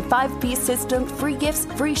introductory 5-piece system, free gifts,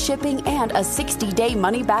 free shipping, and a 60-day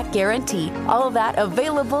money-back guarantee. All of that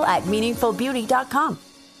available at meaningfulbeauty.com.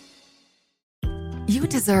 You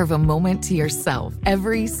deserve a moment to yourself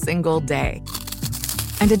every single day.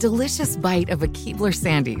 And a delicious bite of a Keebler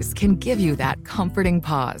Sandies can give you that comforting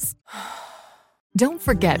pause. Don't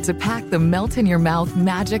forget to pack the melt-in-your-mouth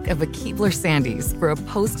magic of a Keebler Sandies for a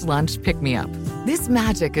post-lunch pick-me-up. This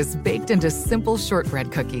magic is baked into simple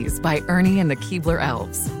shortbread cookies by Ernie and the Keebler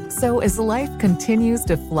Elves. So as life continues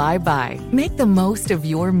to fly by, make the most of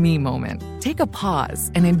your me moment. Take a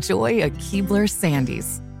pause and enjoy a Keebler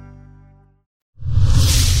Sandies.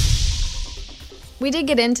 We did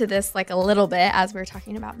get into this like a little bit as we were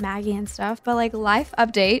talking about Maggie and stuff, but like life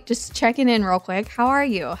update, just checking in real quick. How are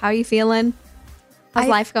you? How are you feeling? How's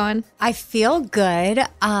life going? I feel good.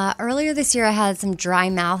 Earlier this year, I had some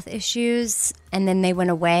dry mouth issues, and then they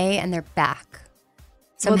went away, and they're back.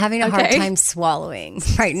 So I'm having a hard time swallowing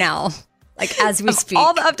right now, like as we speak.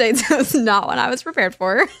 All the updates, that's not what I was prepared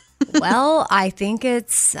for. Well, I think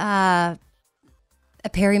it's a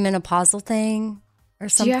perimenopausal thing or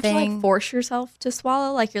something. Do you have to like force yourself to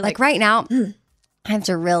swallow? Like you're like right now, I have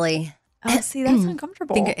to really. Oh, see, that's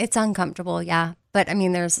uncomfortable. It's uncomfortable, yeah. But I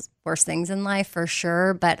mean, there's worse things in life for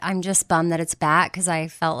sure. But I'm just bummed that it's back because I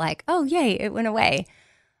felt like, oh, yay, it went away.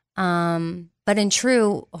 But in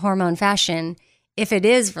true hormone fashion, if it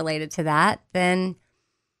is related to that, then,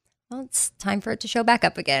 well, it's time for it to show back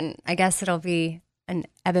up again. I guess it'll be an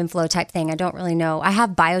ebb and flow type thing. I don't really know. I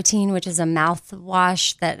have Biotene, which is a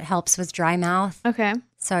mouthwash that helps with dry mouth. Okay.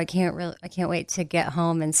 So I can't wait to get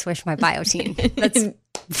home and swish my Biotene.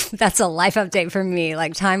 That's a life update for me.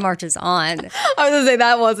 Like time marches on. I was gonna say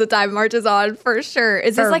that was a time marches on for sure.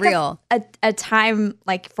 Is this like real. A time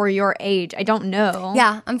like for your age? I don't know.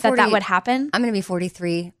 Yeah, I'm 40. That would happen. I'm gonna be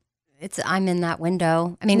 43. I'm in that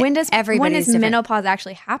window. I mean, when does different. menopause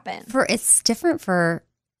actually happen? It's different for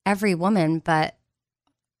every woman, but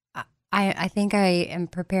I think I am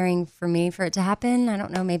preparing for it to happen. I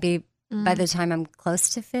don't know, maybe by the time I'm close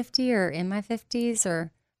to 50 or in my 50s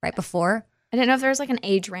or right before. I didn't know if there's like an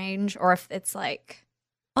age range or if it's like.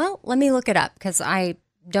 Well, let me look it up because I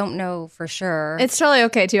don't know for sure. It's totally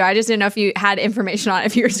okay too. I just didn't know if you had information on it,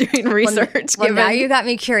 if you were doing research. Well, now you got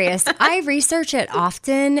me curious. I research it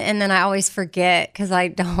often and then I always forget because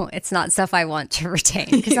it's not stuff I want to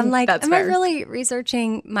retain. Because I'm like, am I really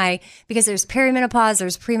researching because there's perimenopause,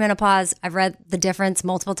 there's premenopause. I've read the difference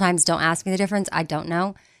multiple times. Don't ask me the difference. I don't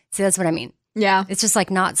know. See, that's what I mean. Yeah. It's just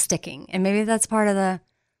like not sticking. And maybe that's part of the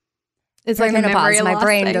it's like menopause. My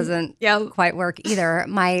brain thing. Doesn't quite work either.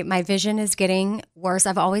 My vision is getting worse.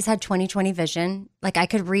 I've always had 20/20 vision. Like I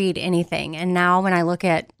could read anything. And now when I look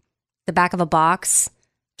at the back of a box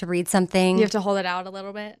to read something. You have to hold it out a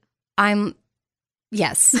little bit. I'm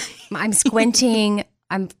squinting.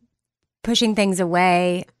 I'm pushing things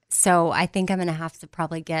away. So I think I'm going to have to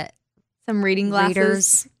probably get some reading glasses.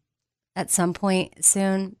 Readers at some point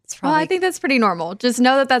soon. Well, I think that's pretty normal. Just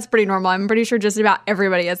know that that's pretty normal. I'm pretty sure just about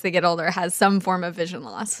everybody as they get older has some form of vision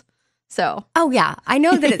loss. So. Oh yeah, I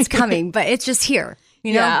know that it's coming, but it's just here,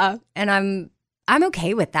 you know? Yeah. And I'm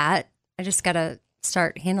okay with that. I just got to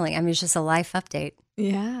start handling. I mean, it's just a life update.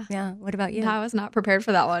 Yeah. Yeah. What about you? No, I was not prepared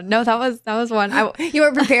for that one. No, that was one. You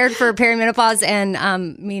were prepared for perimenopause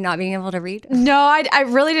and me not being able to read? No, I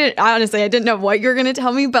really didn't. Honestly, I didn't know what you were going to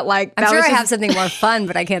tell me, but like, I'm sure I have something more fun,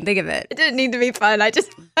 but I can't think of it. It didn't need to be fun. I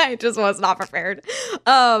just was not prepared.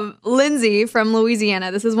 Lindsay from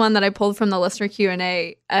Louisiana. This is one that I pulled from the listener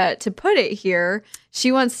Q&A to put it here.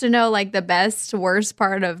 She wants to know like the best, worst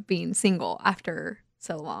part of being single after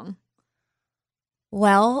so long.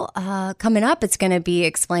 Well, coming up, it's going to be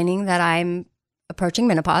explaining that I'm approaching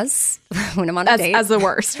menopause when I'm on a date. As the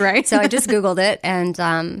worst, right? So I just Googled it,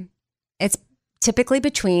 and it's typically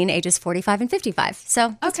between ages 45 and 55.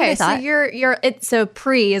 So that's what I thought. So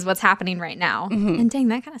pre is what's happening right now. Mm-hmm. And dang,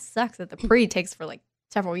 that kind of sucks that the pre takes for like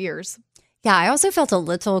several years. Yeah, I also felt a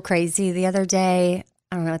little crazy the other day.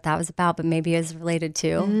 I don't know what that was about, but maybe it's related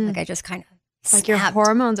to. Like I just kind of like your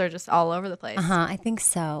hormones are just all over the place. I think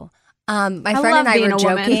so. My friend and I were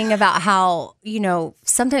joking about how,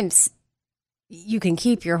 sometimes you can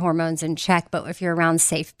keep your hormones in check, but if you're around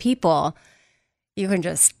safe people, you can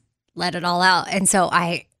just let it all out. And so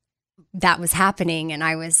that was happening and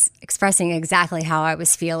I was expressing exactly how I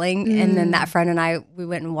was feeling. And then that friend and we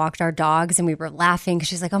went and walked our dogs and we were laughing because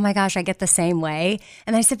she's like, oh my gosh, I get the same way.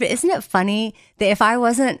 And I said, but isn't it funny that if I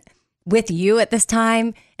wasn't with you at this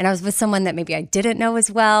time and I was with someone that maybe I didn't know as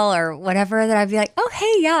well or whatever, that I'd be like, oh,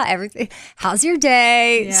 hey, yeah, everything. How's your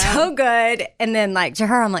day? Yeah. So good. And then like to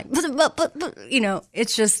her, I'm like,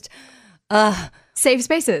 it's just safe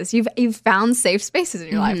spaces. You've found safe spaces in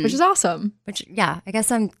your life, which is awesome. Which, yeah, I guess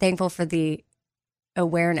I'm thankful for the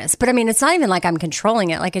awareness. But I mean, it's not even like I'm controlling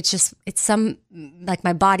it. Like it's like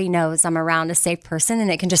my body knows I'm around a safe person and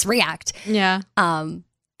it can just react. Yeah. And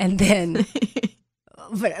then...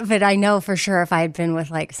 But I know for sure if I had been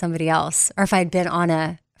with like somebody else or if I had been on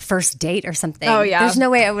a first date or something, there's no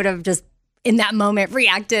way I would have just in that moment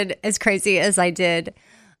reacted as crazy as I did.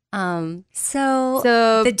 So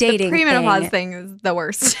the dating premenopause thing is the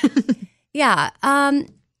worst. Yeah. I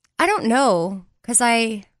don't know because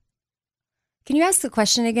I Can you ask the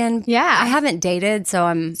question again? Yeah. I haven't dated, so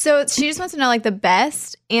I'm... So she just wants to know, like, the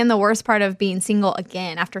best and the worst part of being single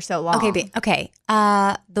again after so long. Okay.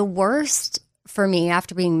 The worst for me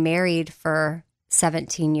after being married for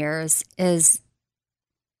 17 years is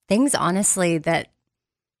things, honestly, that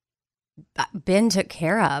Ben took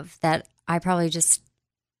care of that I probably just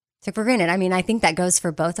took for granted. I mean, I think that goes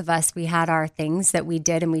for both of us. We had our things that we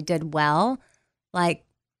did and we did well, like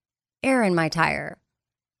air in my tire.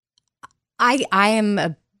 I am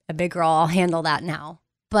a big girl. I'll handle that now.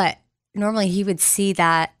 But normally he would see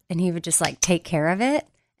that and he would just like take care of it.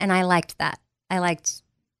 And I liked that.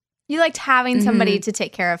 You liked having somebody to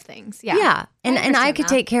take care of things. Yeah. Yeah. And I could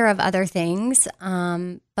take care of other things.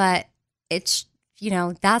 But it's,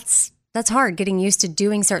 that's hard, getting used to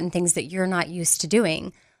doing certain things that you're not used to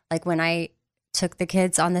doing. Like when I took the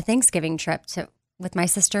kids on the Thanksgiving trip with my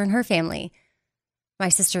sister and her family. My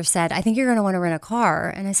sister said, I think you're going to want to rent a car.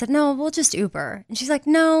 And I said, no, we'll just Uber. And she's like,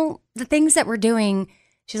 no, the things that we're doing.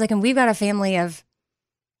 She's like, and we've got a family of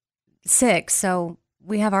 6, so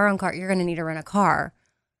we have our own car. You're going to need to rent a car.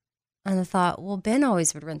 And I thought, well, Ben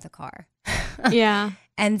always would rent a car. Yeah.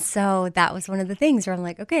 And so that was one of the things where I'm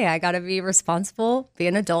like, okay, I got to be responsible, be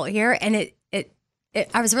an adult here. And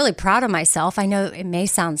I was really proud of myself. I know it may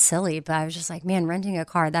sound silly, but I was just like, man, renting a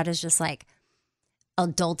car, that is just like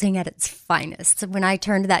adulting at its finest. When I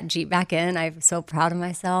turned that Jeep back in, I'm so proud of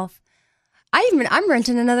myself. I'm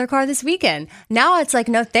renting another car this weekend. Now it's like,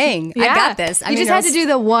 no thing. Yeah. I got this. You just had to do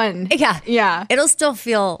the one. Yeah. Yeah. It'll still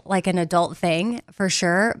feel like an adult thing for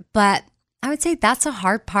sure. But I would say that's a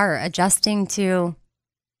hard part, adjusting to,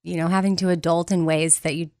 having to adult in ways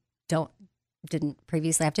that you didn't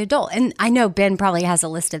previously have to adult. And I know Ben probably has a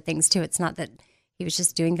list of things too. It's not that he was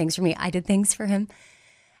just doing things for me. I did things for him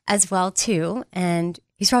as well too. And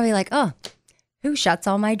he's probably like, oh, who shuts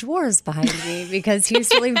all my drawers behind me? Because he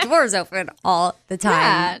used to leave drawers open all the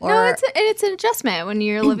time. Yeah, it's an adjustment when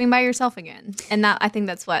you're living by yourself again. And I think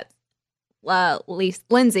that's what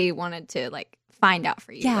Lindsay wanted to like find out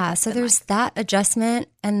for you. Yeah, so there's that adjustment.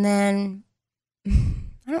 And then,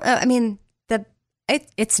 I don't know, I mean,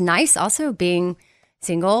 it's nice also being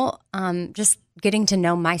single, just getting to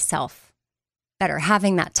know myself better,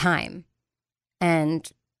 having that time and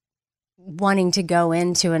wanting to go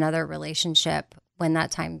into another relationship when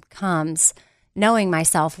that time comes, knowing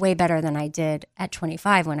myself way better than I did at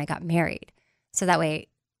 25 when I got married. So that way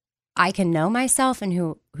I can know myself and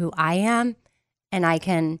who I am, and I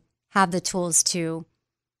can have the tools to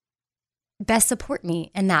best support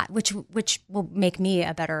me in that, which will make me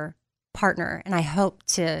a better partner. And I hope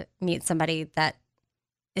to meet somebody that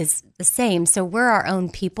is the same. So we're our own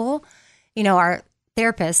people. Our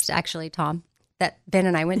therapist, actually, Tom, that Ben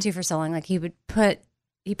and I went to for so long, like he put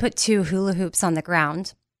 2 hula hoops on the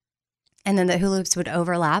ground, and then the hula hoops would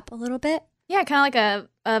overlap a little bit. Yeah, kind of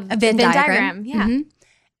like a Venn diagram. Yeah. Mm-hmm.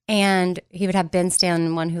 And he would have Ben stand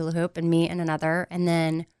in one hula hoop and me in another, and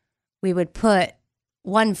then we would put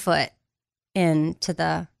one foot into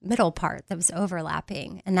the middle part that was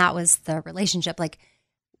overlapping, and that was the relationship. Like,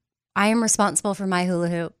 I am responsible for my hula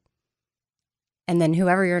hoop, and then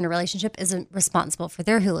whoever you're in a relationship isn't responsible for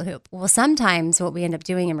their hula hoop. Well, sometimes what we end up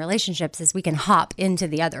doing in relationships is we can hop into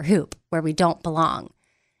the other hoop where we don't belong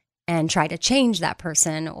and try to change that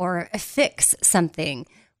person or fix something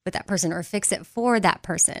with that person or fix it for that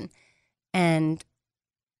person. And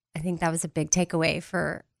I think that was a big takeaway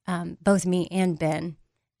for both me and Ben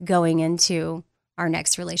going into our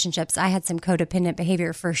next relationships. I had some codependent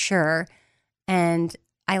behavior for sure. And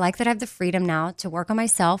I like that I have the freedom now to work on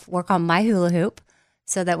myself, work on my hula hoop,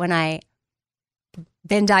 so that when I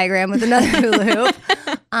Venn diagram with another hula hoop,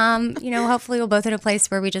 hopefully we'll both in a place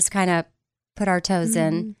where we just kind of put our toes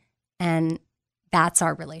in, and that's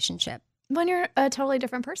our relationship. When you're a totally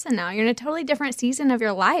different person now, you're in a totally different season of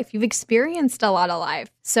your life. You've experienced a lot of life.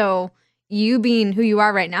 So you being who you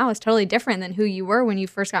are right now is totally different than who you were when you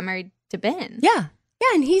first got married to Ben. Yeah.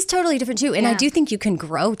 Yeah, and he's totally different too. And I do think you can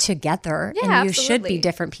grow together, and you should be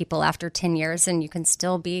different people after 10 years, and you can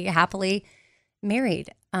still be happily married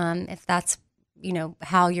if that's,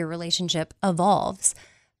 how your relationship evolves.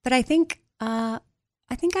 But I think I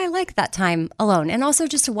like that time alone, and also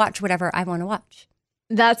just to watch whatever I want to watch.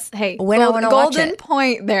 That's, I want to watch golden it.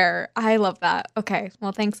 point there. I love that. Okay.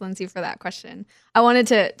 Well, thanks, Lindsay, for that question. I wanted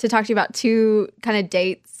to talk to you about 2 kind of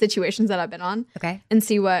date situations that I've been on. Okay. And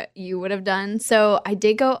see what you would have done. So I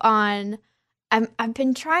did go on, I've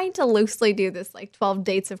been trying to loosely do this like 12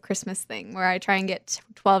 dates of Christmas thing where I try and get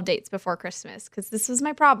 12 dates before Christmas, because this was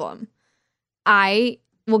my problem. I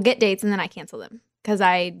will get dates and then I cancel them because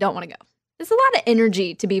I don't want to go. It's a lot of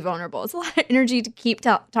energy to be vulnerable. It's a lot of energy to keep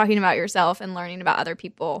talking about yourself and learning about other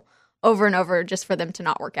people over and over just for them to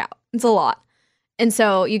not work out. It's a lot. And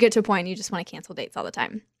so you get to a point and you just want to cancel dates all the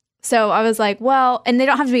time. So I was like, well, and they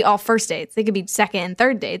don't have to be all first dates. They could be second and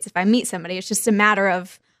third dates if I meet somebody. It's just a matter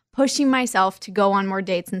of pushing myself to go on more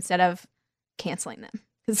dates instead of canceling them.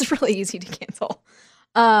 Because it's really easy to cancel.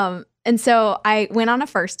 And so I went on a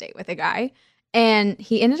first date with a guy, and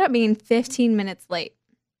he ended up being 15 minutes late.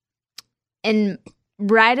 And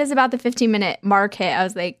right as about the 15-minute mark hit, I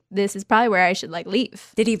was like, this is probably where I should like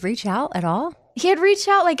leave. Did he reach out at all? He had reached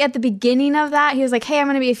out like at the beginning of that. He was like, hey, I'm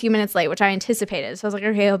going to be a few minutes late, which I anticipated. So I was like,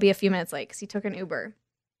 okay, he'll be a few minutes late because he took an Uber.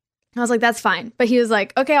 I was like, that's fine. But he was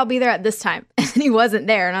like, okay, I'll be there at this time. And he wasn't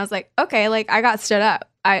there. And I was like, okay, like I got stood up.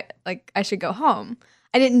 I should go home.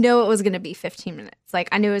 I didn't know it was going to be 15 minutes. Like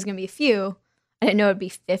I knew it was going to be a few. I didn't know it'd be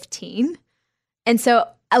 15. And so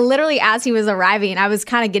literally as he was arriving, I was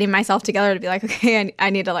kind of getting myself together to be like, okay, I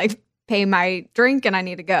need to like pay my drink and I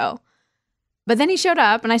need to go. But then he showed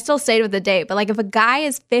up and I still stayed with the date. But like if a guy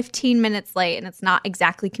is 15 minutes late and it's not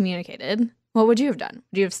exactly communicated, what would you have done?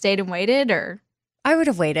 Would you have stayed and waited or? I would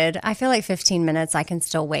have waited. I feel like 15 minutes I can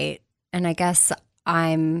still wait. And I guess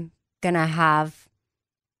I'm going to have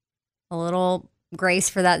a little grace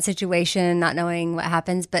for that situation, not knowing what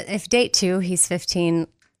happens. But if date 2, he's 15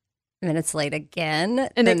 minutes late again,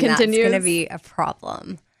 and then it continues, that's going to be a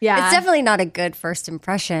problem. Yeah. It's definitely not a good first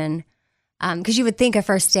impression because you would think a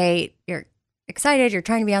first date, you're excited, you're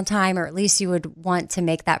trying to be on time, or at least you would want to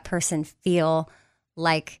make that person feel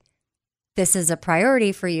like this is a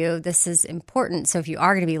priority for you. This is important. So if you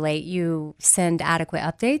are going to be late, you send adequate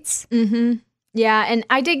updates. Mm-hmm. Yeah. And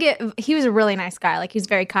I did he was a really nice guy. Like he's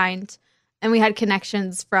very kind. And we had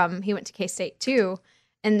connections he went to K-State too.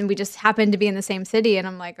 And we just happened to be in the same city. And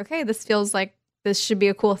I'm like, okay, this feels like this should be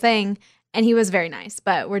a cool thing. And he was very nice,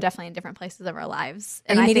 but we're definitely in different places of our lives.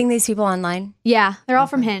 Are you meeting these people online? Yeah, they're all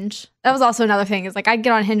from Hinge. That was also another thing. Is like I'd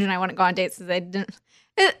get on Hinge and I wouldn't go on dates because I didn't.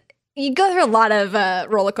 You go through a lot of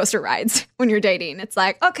roller coaster rides when you're dating. It's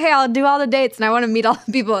like, okay, I'll do all the dates and I want to meet all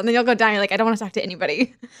the people. And then you'll go down. You're like, I don't want to talk to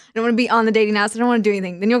anybody. I don't want to be on the dating apps. I don't want to do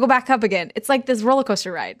anything. Then you'll go back up again. It's like this roller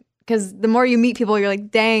coaster ride because the more you meet people, you're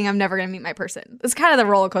like, dang, I'm never going to meet my person. It's kind of the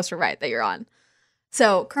roller coaster ride that you're on.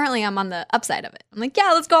 So currently I'm on the upside of it. I'm like,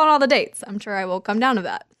 yeah, let's go on all the dates. I'm sure I will come down to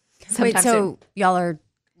that. Wait, so soon. Y'all are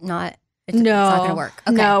not, it's not going to work.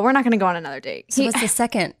 Okay. No, we're not going to go on another date. So what's the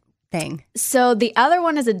second thing? So the other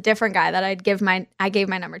one is a different guy that I gave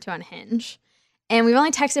my number to on Hinge. And we've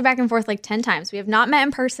only texted back and forth like 10 times. We have not met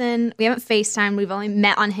in person. We haven't FaceTimed. We've only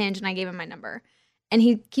met on Hinge and I gave him my number. And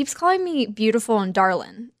he keeps calling me beautiful and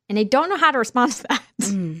darling. And I don't know how to respond to that.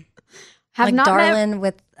 Have like not darling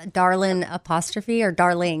with darling apostrophe or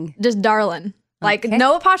darling? Just darling. Like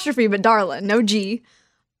no apostrophe, but darling. No G.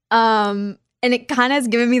 And it kind of has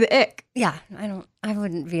given me the ick. Yeah, I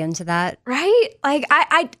wouldn't be into that. Right? Like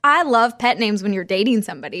I love pet names when you're dating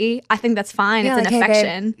somebody. I think that's fine. Yeah, it's an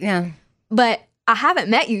affection. Babe. Yeah. But I haven't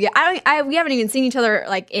met you yet. We haven't even seen each other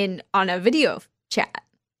like on a video chat.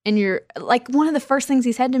 And you're like, one of the first things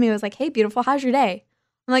he said to me was like, hey, beautiful, how's your day?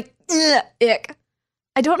 I'm like, ick.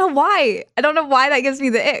 I don't know why. I don't know why that gives me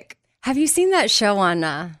the ick. Have you seen that show on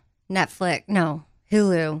Netflix? No,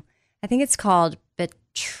 Hulu. I think it's called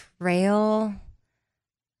Betrayal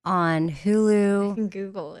on Hulu. I can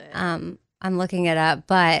Google it. I'm looking it up,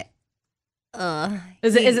 but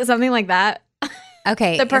is it something like that?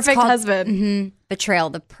 Okay, The Perfect Husband. Betrayal,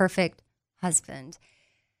 The Perfect Husband.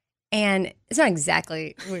 And it's not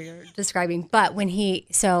exactly what you're describing, but when he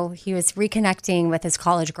was reconnecting with his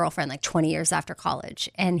college girlfriend like 20 years after college,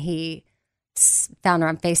 and he found her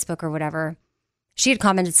on Facebook or whatever. She had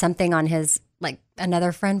commented something on his, like,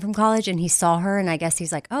 another friend from college, and he saw her, and I guess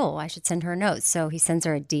he's like, oh, I should send her a note. So he sends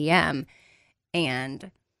her a DM, and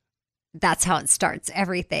that's how it starts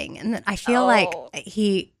everything. And then I feel like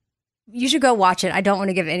you should go watch it. I don't want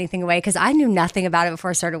to give anything away because I knew nothing about it before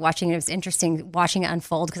I started watching it. It was interesting watching it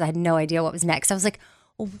unfold because I had no idea what was next. I was like,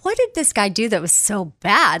 well, what did this guy do that was so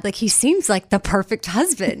bad? Like, he seems like the perfect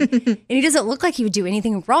husband. And he doesn't look like he would do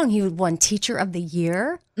anything wrong. He would won Teacher of the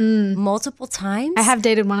Year multiple times. I have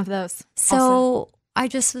dated one of those. So also. I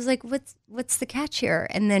just was like, what's the catch here?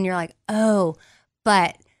 And then you're like, oh,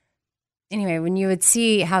 but anyway, when you would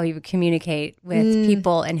see how he would communicate with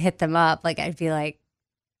people and hit them up, like, I'd be like,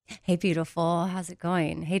 hey, beautiful, how's it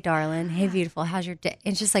going? Hey, darling. Hey, beautiful, how's your day?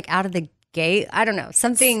 It's just like out of the gate. I don't know. It's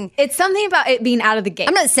something about it being out of the gate.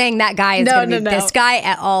 I'm not saying that guy is going to be this guy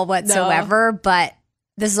at all whatsoever, but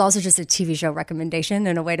this is also just a TV show recommendation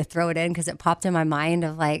and a way to throw it in because it popped in my mind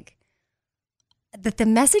of like that the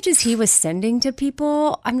messages he was sending to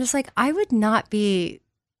people, I'm just like, I would not be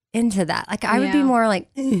into that. Like I would be more like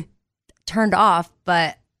turned off,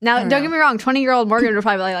 but Now, don't get me wrong, 20-year-old Morgan would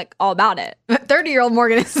probably be like all about it. 30-year-old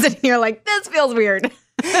Morgan is sitting here like, this feels weird.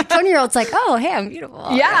 20-year-old's like, oh, hey, I'm beautiful.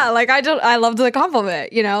 Yeah, like I loved the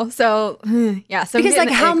compliment, you know? So, yeah. So because like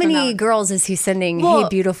how many girls is he sending hey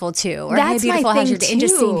beautiful to? Or hey beautiful, how's your day? And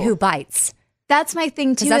just seeing who bites. That's my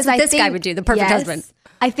thing too. That's what this guy would do, the perfect husband.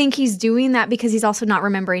 I think he's doing that because he's also not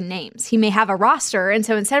remembering names. He may have a roster, and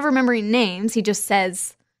so instead of remembering names, he just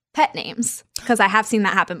says pet names, because I have seen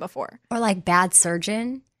that happen before. Or like Bad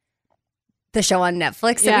Surgeon, the show on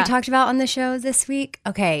Netflix that we talked about on the show this week.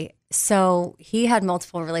 Okay, so he had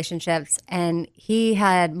multiple relationships and he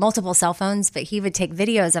had multiple cell phones, but he would take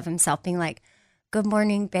videos of himself being like, good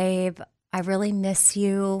morning, babe. I really miss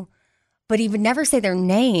you. But he would never say their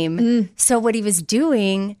name. So what he was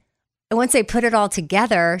doing, and once they put it all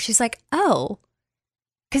together, she's like, oh,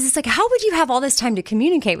 because it's like, how would you have all this time to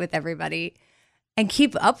communicate with everybody and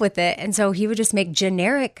keep up with it? And so he would just make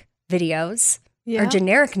generic videos or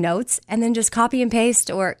generic notes and then just copy and paste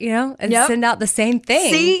or, you know, and send out the same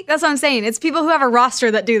thing. See, that's what I'm saying. It's people who have a roster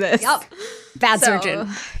that do this. Yep. Bad Surgeon.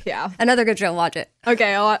 Yeah. Another good show. Watch it.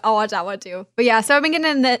 Okay. I'll watch that one too. But yeah, so I've been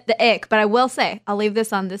getting the ick, but I will say, I'll leave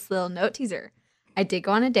this on this little note teaser. I did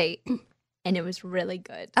go on a date and it was really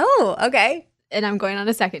good. Oh, okay. And I'm going on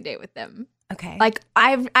a second date with them. Okay. Like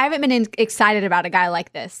I haven't been excited about a guy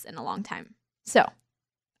like this in a long time. So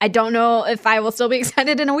I don't know if I will still be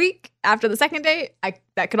excited in a week after the second date.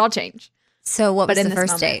 That could all change. So what was the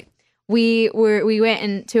first date? We went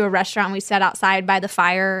into a restaurant. We sat outside by the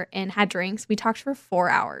fire and had drinks. We talked for 4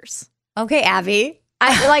 hours. Okay, Abby.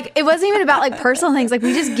 It wasn't even about like personal things. Like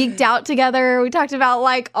we just geeked out together. We talked about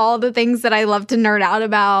like all the things that I love to nerd out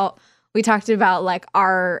about. We talked about like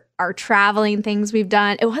our traveling things we've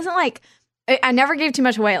done. It wasn't like I never gave too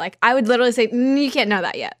much away. Like I would literally say, you can't know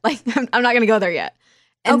that yet. Like I'm not going to go there yet.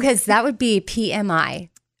 Because that would be PMI,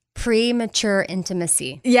 premature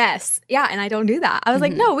intimacy. Yes. Yeah. And I don't do that. I was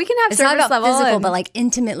like, no, we can have it's service not about level physical, but like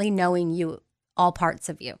intimately knowing you, all parts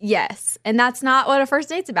of you. Yes. And that's not what a first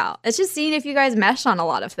date's about. It's just seeing if you guys mesh on a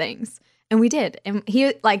lot of things. And we did. And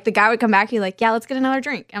he, like, the guy would come back, he'd like, yeah, let's get another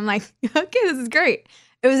drink. I'm like, okay, this is great.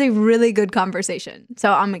 It was a really good conversation.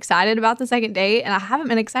 So I'm excited about the second date. And I haven't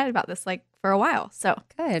been excited about this like for a while. So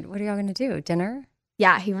good. What are y'all going to do? Dinner?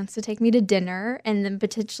 Yeah, he wants to take me to dinner and then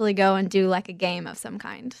potentially go and do like a game of some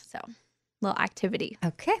kind. So, little activity.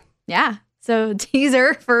 Okay. Yeah. So,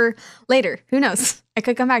 teaser for later. Who knows? I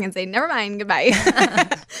could come back and say, never mind, goodbye.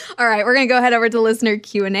 All right, we're going to go head over to listener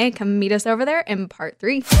Q&A. Come meet us over there in part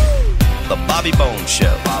 3. The Bobby Bones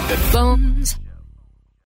Show. Bobby Bones.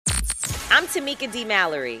 I'm Tamika D.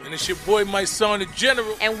 Mallory. And it's your boy, my son, the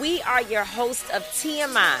General. And we are your hosts of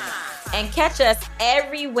TMI. And catch us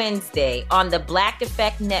every Wednesday on the Black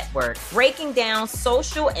Effect Network, breaking down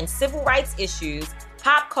social and civil rights issues,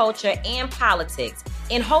 pop culture, and politics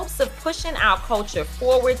in hopes of pushing our culture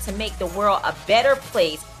forward to make the world a better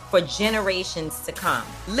place for generations to come.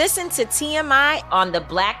 Listen to TMI on the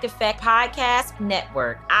Black Effect Podcast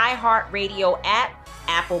Network, iHeartRadio app,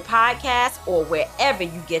 Apple Podcasts, or wherever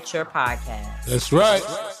you get your podcasts. That's right.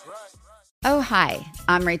 Oh, hi,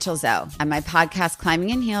 I'm Rachel Zoe, and my podcast, Climbing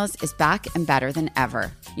in Heels, is back and better than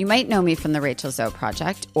ever. You might know me from the Rachel Zoe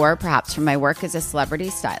Project, or perhaps from my work as a celebrity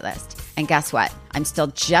stylist. And guess what? I'm still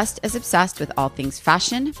just as obsessed with all things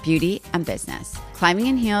fashion, beauty, and business. Climbing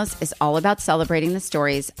in Heels is all about celebrating the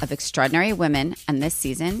stories of extraordinary women, and this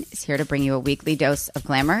season is here to bring you a weekly dose of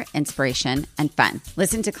glamour, inspiration, and fun.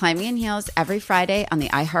 Listen to Climbing in Heels every Friday on the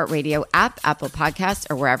iHeartRadio app, Apple Podcasts,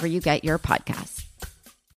 or wherever you get your podcasts.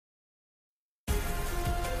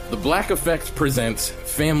 The Black Effect presents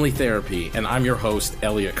Family Therapy, and I'm your host,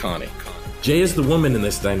 Elliot Connie. Jay is the woman in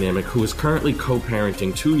this dynamic who is currently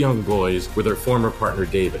co-parenting 2 young boys with her former partner,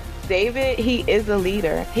 David. David, he is a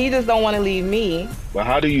leader. He just don't want to leave me. But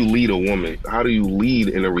how do you lead a woman? How do you lead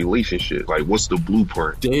in a relationship? Like, what's the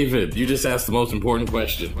blueprint? David, you just asked the most important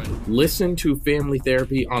question. Listen to Family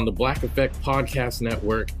Therapy on the Black Effect Podcast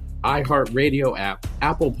Network, iHeartRadio app,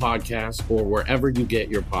 Apple Podcasts, or wherever you get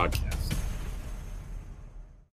your podcasts.